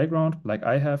Trailhead Playground like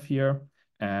I have here.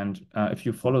 And if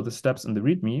you follow the steps in the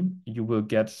README, you will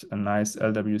get a nice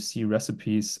LWC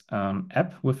recipes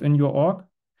app within your org.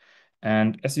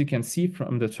 And as you can see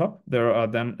from the top, there are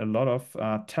then a lot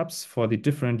of tabs for the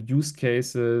different use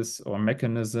cases or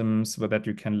mechanisms that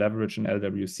you can leverage in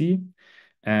LWC.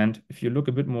 And if you look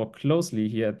a bit more closely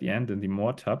here at the end in the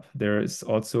More tab, there is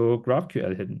also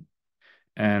GraphQL hidden.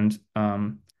 And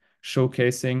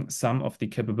showcasing some of the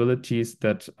capabilities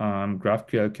that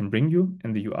GraphQL can bring you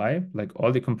in the UI. Like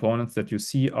all the components that you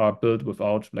see are built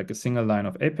without like a single line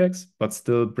of Apex, but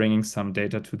still bringing some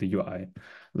data to the UI.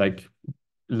 Like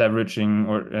leveraging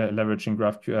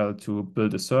GraphQL to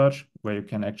build a search where you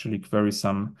can actually query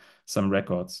some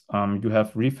records. You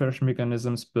have refresh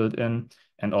mechanisms built in,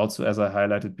 and also, as I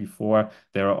highlighted before,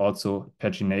 there are also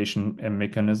pagination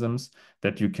mechanisms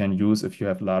that you can use if you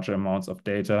have larger amounts of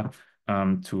data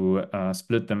to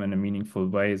split them in a meaningful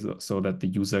way so that the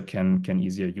user can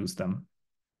easier use them.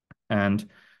 And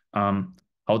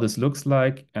how this looks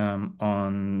like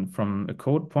from a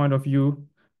code point of view,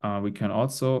 we can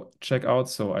also check out.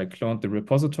 So I cloned the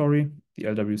repository, the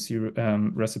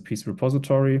LWC recipes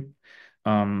repository.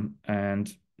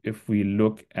 And if we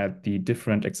look at the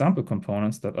different example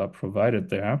components that are provided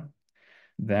there,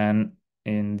 then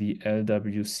in the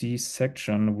LWC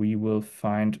section, we will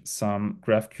find some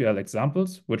GraphQL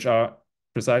examples, which are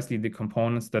precisely the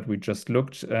components that we just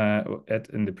looked at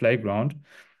in the playground.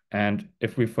 And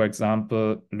if we, for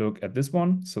example, look at this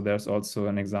one, so there's also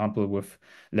an example with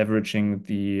leveraging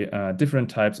the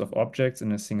different types of objects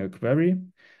in a single query,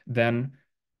 then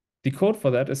the code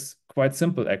for that is quite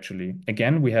simple, actually.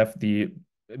 Again, we have the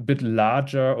bit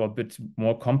larger or bit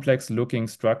more complex looking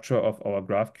structure of our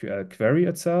GraphQL query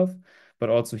itself. But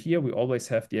also here, we always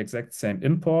have the exact same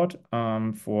import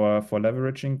for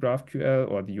leveraging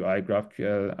GraphQL or the UI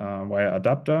GraphQL via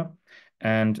adapter.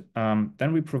 And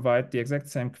then we provide the exact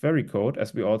same query code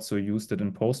as we also used it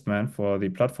in Postman for the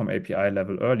platform API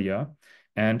level earlier.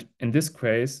 And in this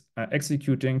case,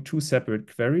 executing two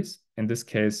separate queries, in this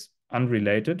case,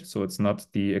 unrelated. So it's not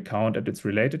the account and its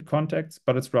related contacts,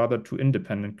 but it's rather two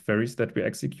independent queries that we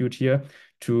execute here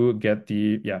to get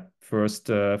the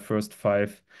first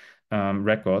five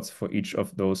records for each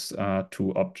of those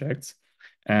two objects.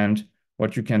 And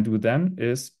what you can do then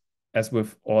is, as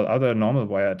with all other normal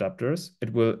wire adapters,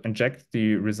 it will inject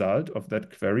the result of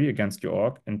that query against your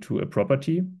org into a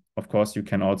property. Of course, you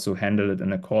can also handle it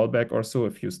in a callback or so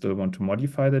if you still want to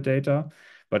modify the data,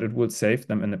 but it will save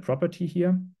them in a property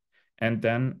here. And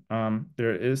then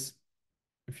there is,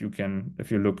 if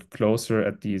you look closer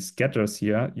at these getters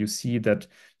here, you see that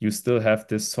you still have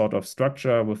this sort of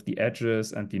structure with the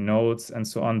edges and the nodes and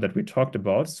so on that we talked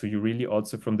about. So you really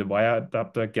also from the wire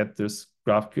adapter get this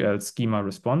GraphQL schema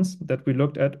response that we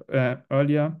looked at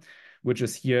earlier, which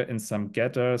is here in some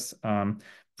getters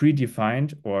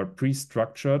predefined or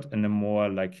pre-structured in a more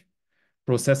like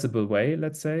processable way,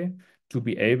 let's say, to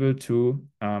be able to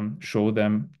show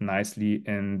them nicely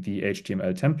in the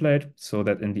HTML template, so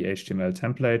that in the HTML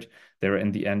template, there are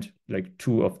in the end like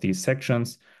two of these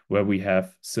sections where we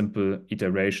have simple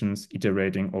iterations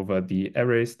iterating over the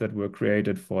arrays that were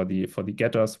created for the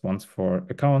getters, once for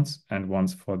accounts and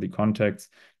once for the contacts,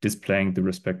 displaying the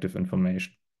respective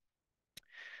information.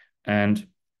 And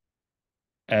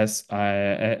as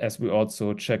we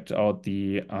also checked out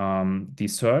the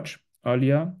search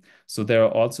earlier, so there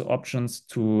are also options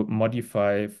to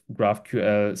modify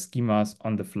GraphQL schemas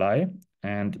on the fly,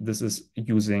 and this is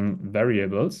using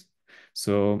variables.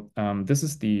 So this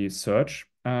is the search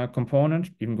component,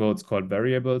 even though it's called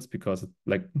variables because it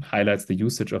like highlights the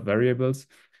usage of variables.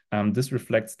 This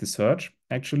reflects the search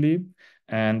actually.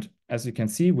 And as you can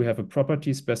see, we have a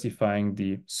property specifying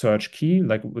the search key,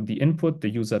 like with the input the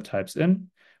user types in,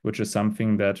 which is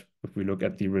something that if we look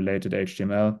at the related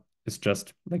HTML, is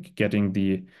just like getting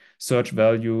the search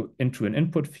value into an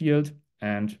input field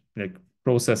and like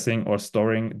processing or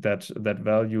storing that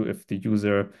value if the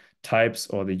user types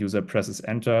or the user presses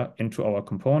enter into our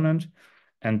component.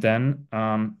 And then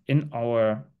in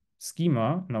our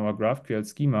schema, in our GraphQL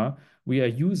schema, we are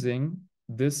using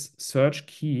this search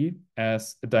key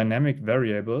as a dynamic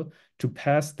variable to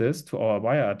pass this to our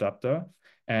wire adapter.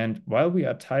 And while we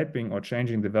are typing or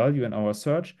changing the value in our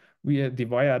search, the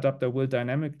wire adapter will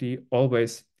dynamically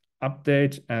always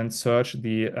update and search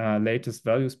the latest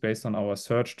values based on our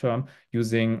search term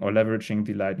using or leveraging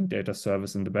the Lightning Data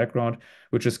Service in the background,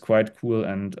 which is quite cool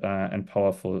and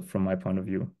powerful from my point of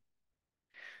view.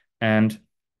 And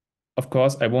of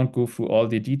course, I won't go through all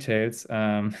the details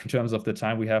in terms of the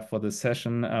time we have for the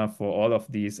session for all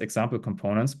of these example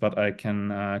components, but I can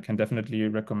definitely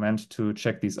recommend to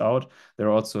check these out. There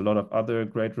are also a lot of other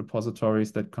great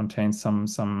repositories that contain some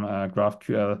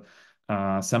GraphQL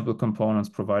sample components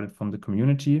provided from the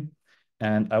community.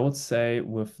 And I would say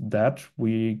with that,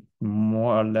 we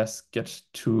more or less get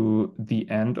to the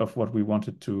end of what we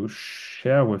wanted to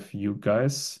share with you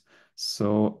guys.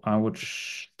 So I would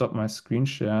stop my screen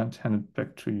share and hand it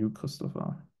back to you,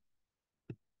 Christopher.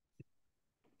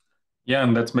 Yeah,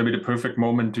 and that's maybe the perfect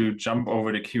moment to jump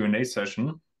over the Q&A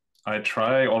session. I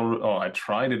tried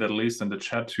it at least in the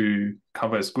chat to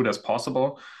cover as good as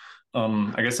possible.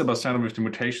 I guess Sebastian, with the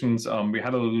mutations, we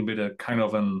had a little bit of kind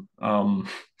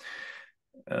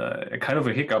of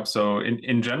a hiccup. So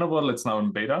in general, it's now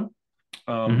in beta,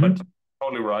 but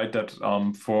totally right that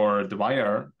for the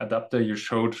wire adapter you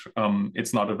showed,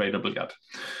 it's not available yet.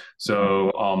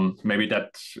 So maybe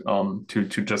that to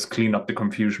just clean up the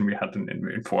confusion we had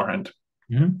in forehand.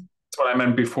 That's what I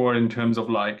meant before in terms of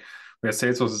like where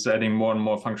Salesforce is adding more and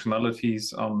more functionalities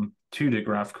to the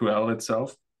GraphQL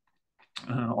itself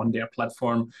on their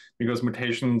platform, because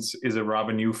mutations is a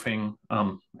rather new thing,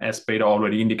 as beta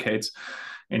already indicates,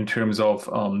 in terms of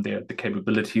the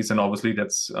capabilities. And obviously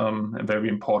that's a very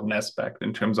important aspect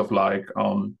in terms of like,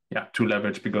 to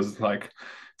leverage, because like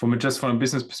from a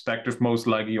business perspective, most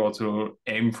likely you also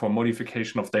aim for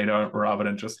modification of data rather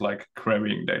than just like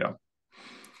querying data,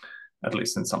 at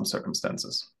least in some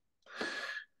circumstances.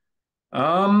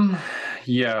 So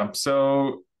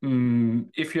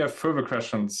if you have further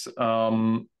questions,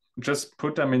 just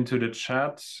put them into the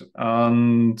chat,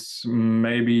 and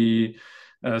maybe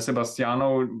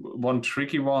Sebastiano, one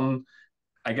tricky one.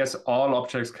 I guess all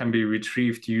objects can be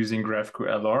retrieved using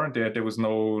GraphQL, or there was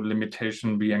no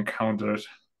limitation we encountered.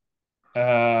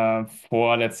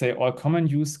 For, let's say, all common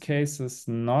use cases,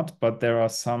 not, but there are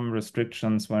some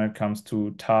restrictions when it comes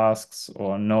to tasks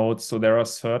or nodes. So there are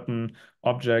certain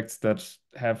objects that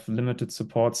have limited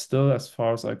support still, as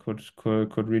far as I could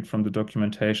read from the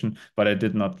documentation, but I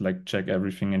did not like check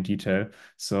everything in detail.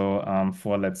 So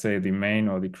for, let's say, the main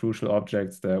or the crucial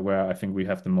objects there where I think we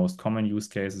have the most common use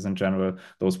cases in general,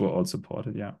 those were all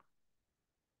supported, yeah.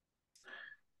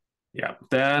 Yeah,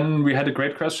 then we had a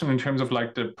great question in terms of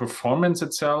like the performance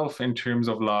itself, in terms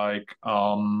of like,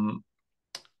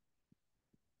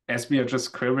 as we are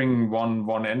just querying one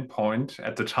endpoint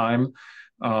at the time,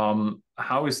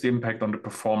 how is the impact on the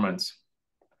performance?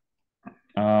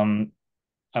 I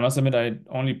must admit, I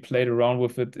only played around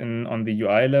with it on the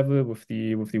UI level with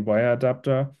the wire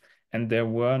adapter, and there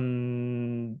were,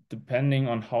 depending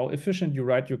on how efficient you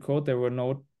write your code, there were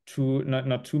not too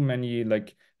many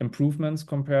like improvements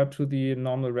compared to the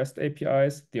normal REST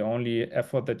APIs. The only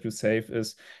effort that you save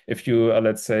is if you are,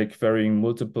 let's say, querying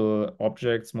multiple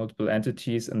objects, multiple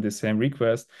entities in the same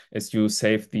request, is you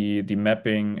save the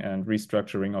mapping and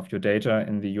restructuring of your data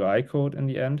in the UI code in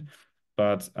the end.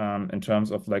 But in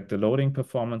terms of like the loading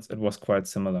performance, it was quite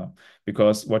similar,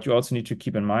 because what you also need to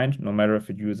keep in mind, no matter if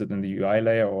you use it in the UI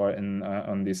layer or in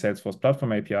on the Salesforce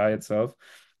Platform API itself,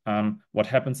 what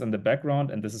happens in the background,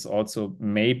 and this is also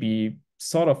maybe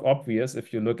sort of obvious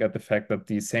if you look at the fact that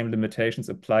the same limitations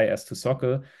apply as to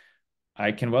Socle.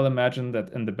 I can well imagine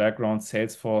that in the background,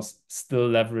 Salesforce still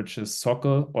leverages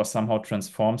Socle or somehow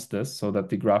transforms this so that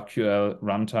the GraphQL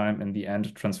runtime in the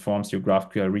end transforms your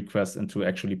GraphQL request into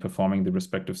actually performing the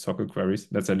respective Socle queries.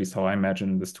 That's at least how I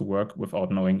imagine this to work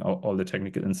without knowing all the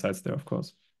technical insights there, of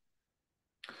course.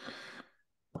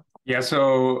 Yeah,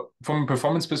 so from a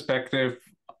performance perspective,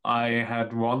 I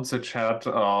had once a chat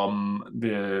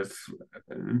with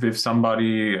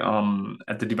somebody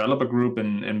at the developer group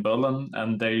in Berlin,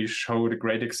 and they showed a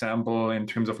great example in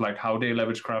terms of like how they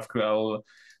leverage GraphQL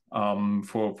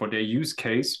for their use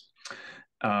case.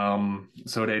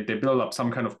 So they build up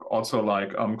some kind of also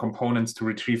like components to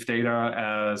retrieve data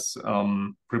as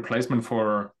replacement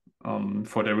for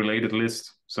the related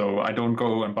list. So I don't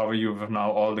go and bother you with now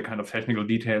all the kind of technical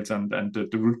details and the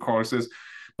root causes,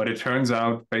 but it turns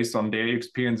out based on their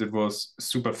experience, it was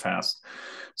super fast.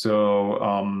 So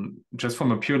just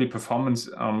from a purely performance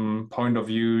point of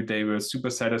view, they were super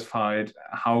satisfied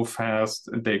how fast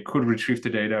they could retrieve the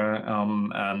data,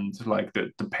 and like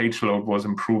the page load was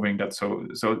improving. That so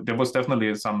there was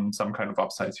definitely some kind of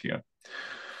upsides here.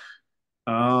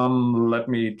 Let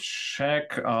me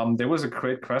check. There was a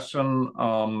great question.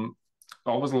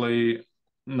 Obviously,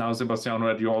 now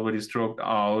Sebastiano, you already stroked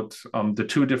out the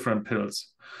two different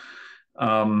pills.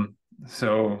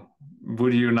 So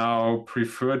would you now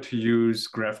prefer to use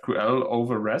GraphQL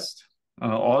over REST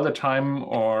all the time,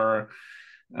 or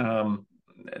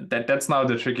that's now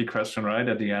the tricky question, right?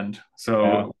 At the end. So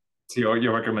Yeah. what's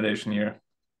your recommendation here?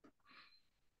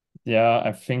 Yeah,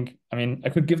 I mean, I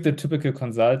could give the typical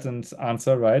consultant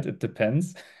answer, right? It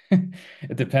depends.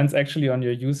 It depends actually on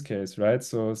your use case, right?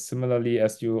 So similarly,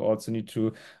 as you also need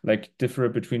to like differ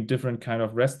between different kind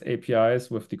of REST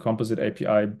APIs with the composite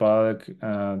API bulk,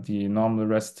 the normal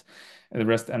REST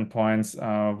endpoints,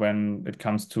 when it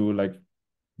comes to like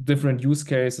different use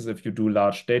cases, if you do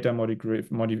large data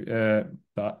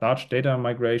large data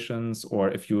migrations, or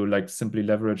if you like simply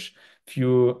leverage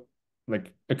few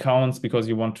like accounts because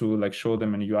you want to like show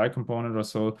them in a UI component or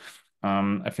so.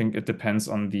 I think it depends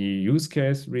on the use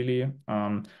case, really.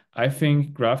 I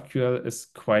think GraphQL is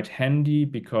quite handy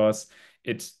because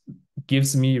it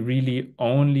gives me really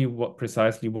only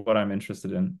precisely what I'm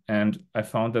interested in. And I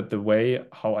found that the way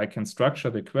how I can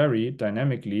structure the query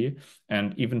dynamically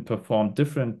and even perform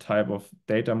different type of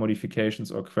data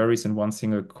modifications or queries in one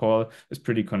single call is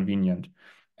pretty convenient.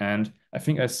 And I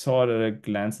think I saw it at a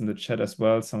glance in the chat as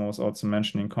well. Someone was also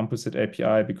mentioning composite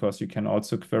API because you can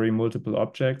also query multiple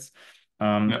objects.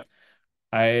 Yeah.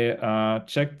 I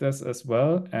checked this as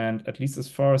well, and at least as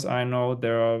far as I know,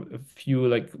 there are a few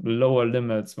like lower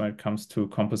limits when it comes to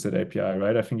composite API,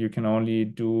 right? I think you can only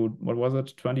do, what was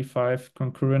it, 25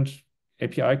 concurrent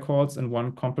API calls in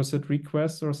one composite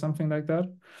request or something like that.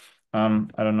 I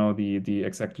don't know the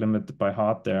exact limit by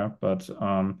heart there, but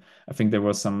I think there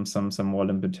were some more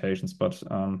limitations, but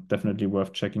definitely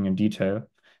worth checking in detail.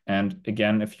 And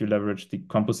again, if you leverage the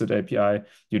composite API,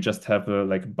 you just have a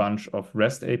like bunch of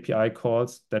REST API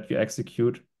calls that you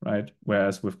execute, right?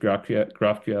 Whereas with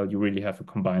GraphQL, you really have a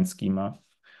combined schema,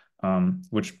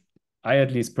 which I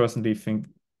at least personally think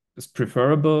is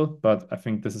preferable, but I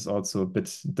think this is also a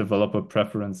bit developer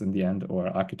preference in the end, or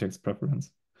architect's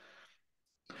preference.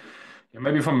 Yeah,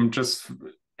 maybe from just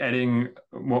adding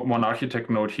one architect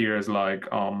note here is like,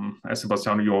 as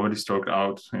Sebastiano, you already stroked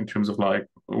out in terms of like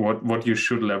what you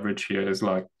should leverage here is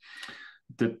like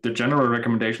the general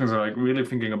recommendations are like really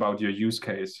thinking about your use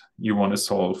case you want to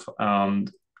solve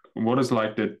and what is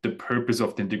like the purpose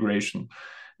of the integration.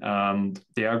 And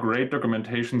there are great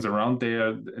documentations around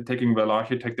there taking well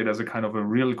architected as a kind of a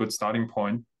really good starting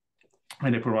point,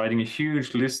 and they're providing a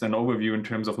huge list and overview in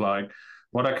terms of like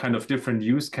what are kind of different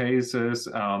use cases,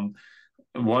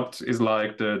 what is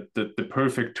like the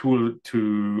perfect tool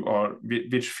to or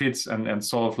which fits and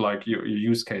solve like your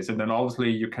use case. And then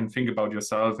obviously you can think about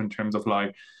yourself in terms of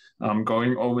like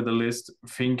going over the list,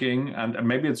 thinking, and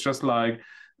maybe it's just like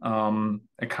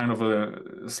a kind of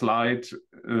a slide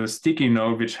sticky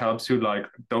note which helps you like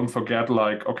don't forget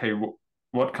like okay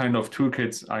what kind of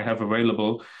toolkits I have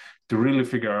available to really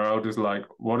figure out is like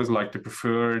what is like the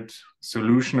preferred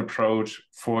solution approach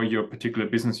for your particular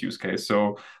business use case.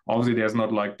 So obviously there's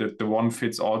not like the one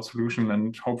fits all solution,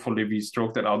 and hopefully we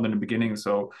stroked that out in the beginning.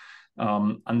 So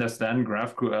understand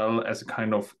GraphQL as a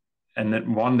kind of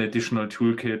one additional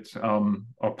toolkit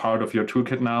or part of your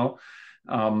toolkit now.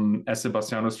 As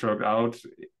Sebastiano stroked out,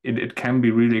 it can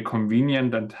be really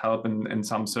convenient and help in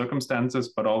some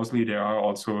circumstances, but obviously there are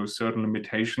also certain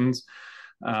limitations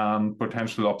and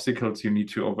potential obstacles you need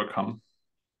to overcome.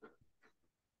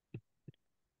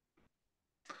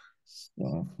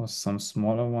 So for some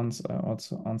smaller ones, I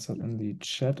also answered in the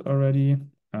chat already,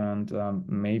 and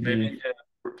maybe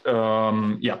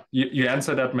yeah, you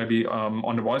answer that maybe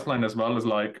on the voice line as well as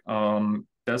like,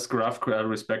 does GraphQL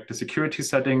respect the security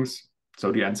settings?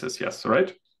 So the answer is yes,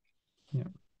 right? Yeah.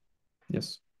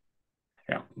 Yes.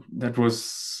 Yeah, that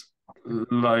was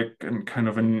like kind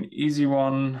of an easy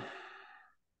one.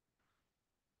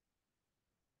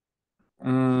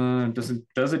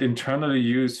 Does it internally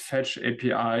use fetch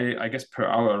API, I guess, per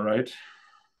hour, right?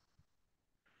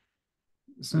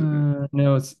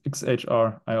 No, it's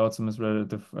XHR. I also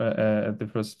misread it at the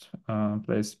first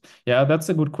place. Yeah, that's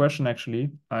a good question, actually.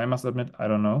 I must admit, I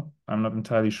don't know. I'm not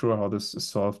entirely sure how this is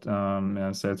solved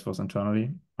in Salesforce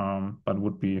internally, but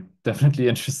would be definitely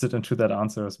interested into that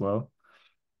answer as well.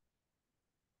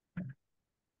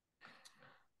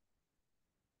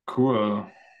 Cool.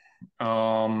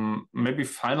 Maybe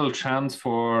final chance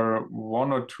for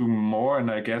one or two more, and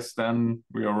I guess then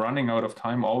we are running out of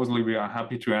time. Obviously, we are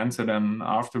happy to answer them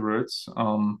afterwards.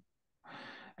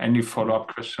 Any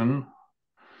follow-up question?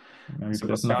 Maybe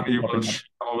there's Sebastian, nothing you popping up. mentioned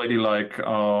already like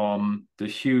the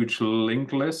huge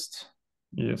link list.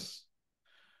 Yes.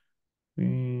 We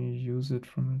use it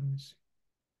from, let me see.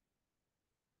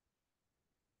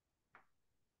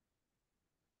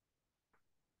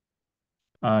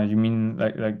 You mean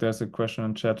like there's a question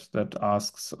in chat that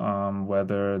asks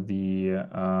whether the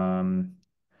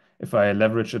if I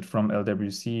leverage it from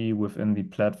LWC within the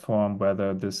platform,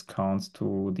 whether this counts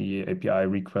to the API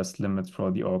request limits for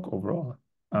the org overall.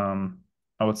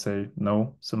 I would say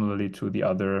no. Similarly to the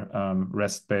other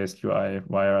REST-based UI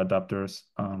wire adapters,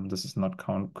 this is not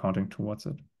counting towards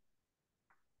it.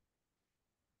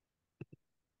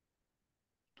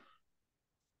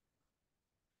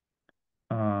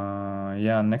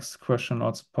 Yeah, next question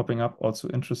also popping up, also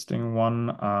interesting one.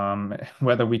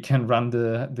 Whether we can run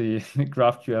the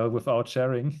GraphQL without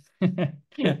sharing,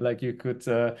 like you could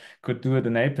do it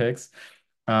in Apex.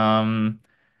 I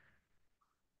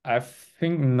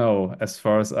think no, as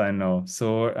far as I know.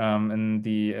 So in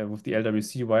the with the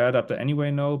LWC wire adapter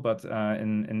anyway, no. But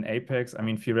in Apex, I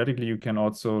mean, theoretically, you can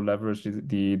also leverage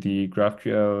the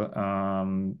GraphQL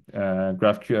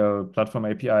platform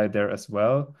API there as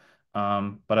well.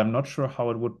 But I'm not sure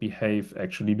how it would behave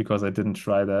actually because I didn't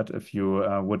try that. If you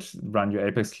would run your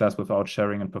Apex class without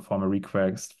sharing and perform a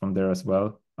request from there as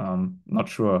well. Not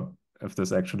sure if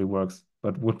this actually works,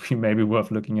 but would be maybe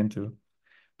worth looking into.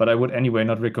 But I would anyway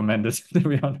not recommend it, to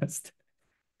be honest.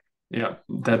 Yeah,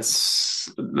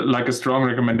 that's like a strong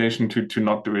recommendation to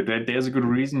not do it. There's a good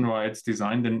reason why it's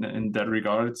designed in that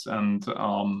regards, and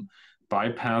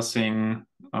bypassing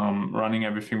running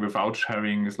everything without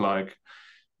sharing is like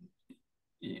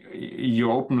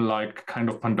you open like kind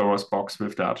of Pandora's box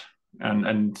with that,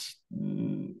 and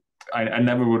I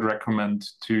never would recommend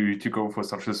to go for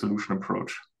such a solution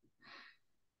approach.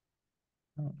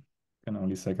 Can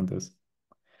only second this.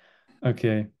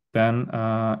 Okay, then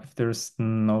if there's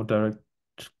no direct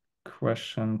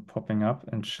question popping up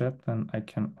in chat, then I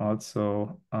can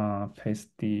also paste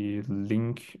the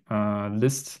link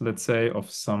list, let's say, of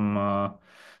some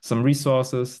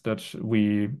resources that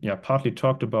we partly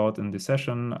talked about in the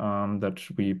session that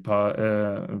we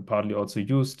partly also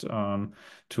used to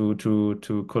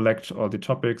collect all the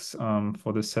topics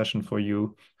for this session for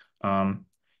you.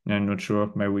 I'm not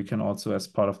sure. Maybe we can also, as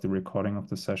part of the recording of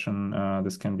the session,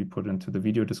 this can be put into the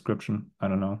video description. I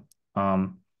don't know.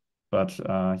 But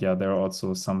yeah, there are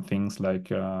also some things like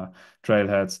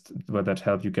trailheads that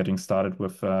help you getting started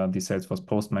with the Salesforce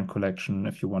Postman collection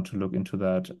if you want to look into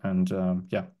that. And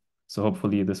yeah, so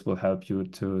hopefully this will help you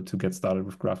to get started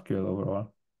with GraphQL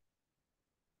overall.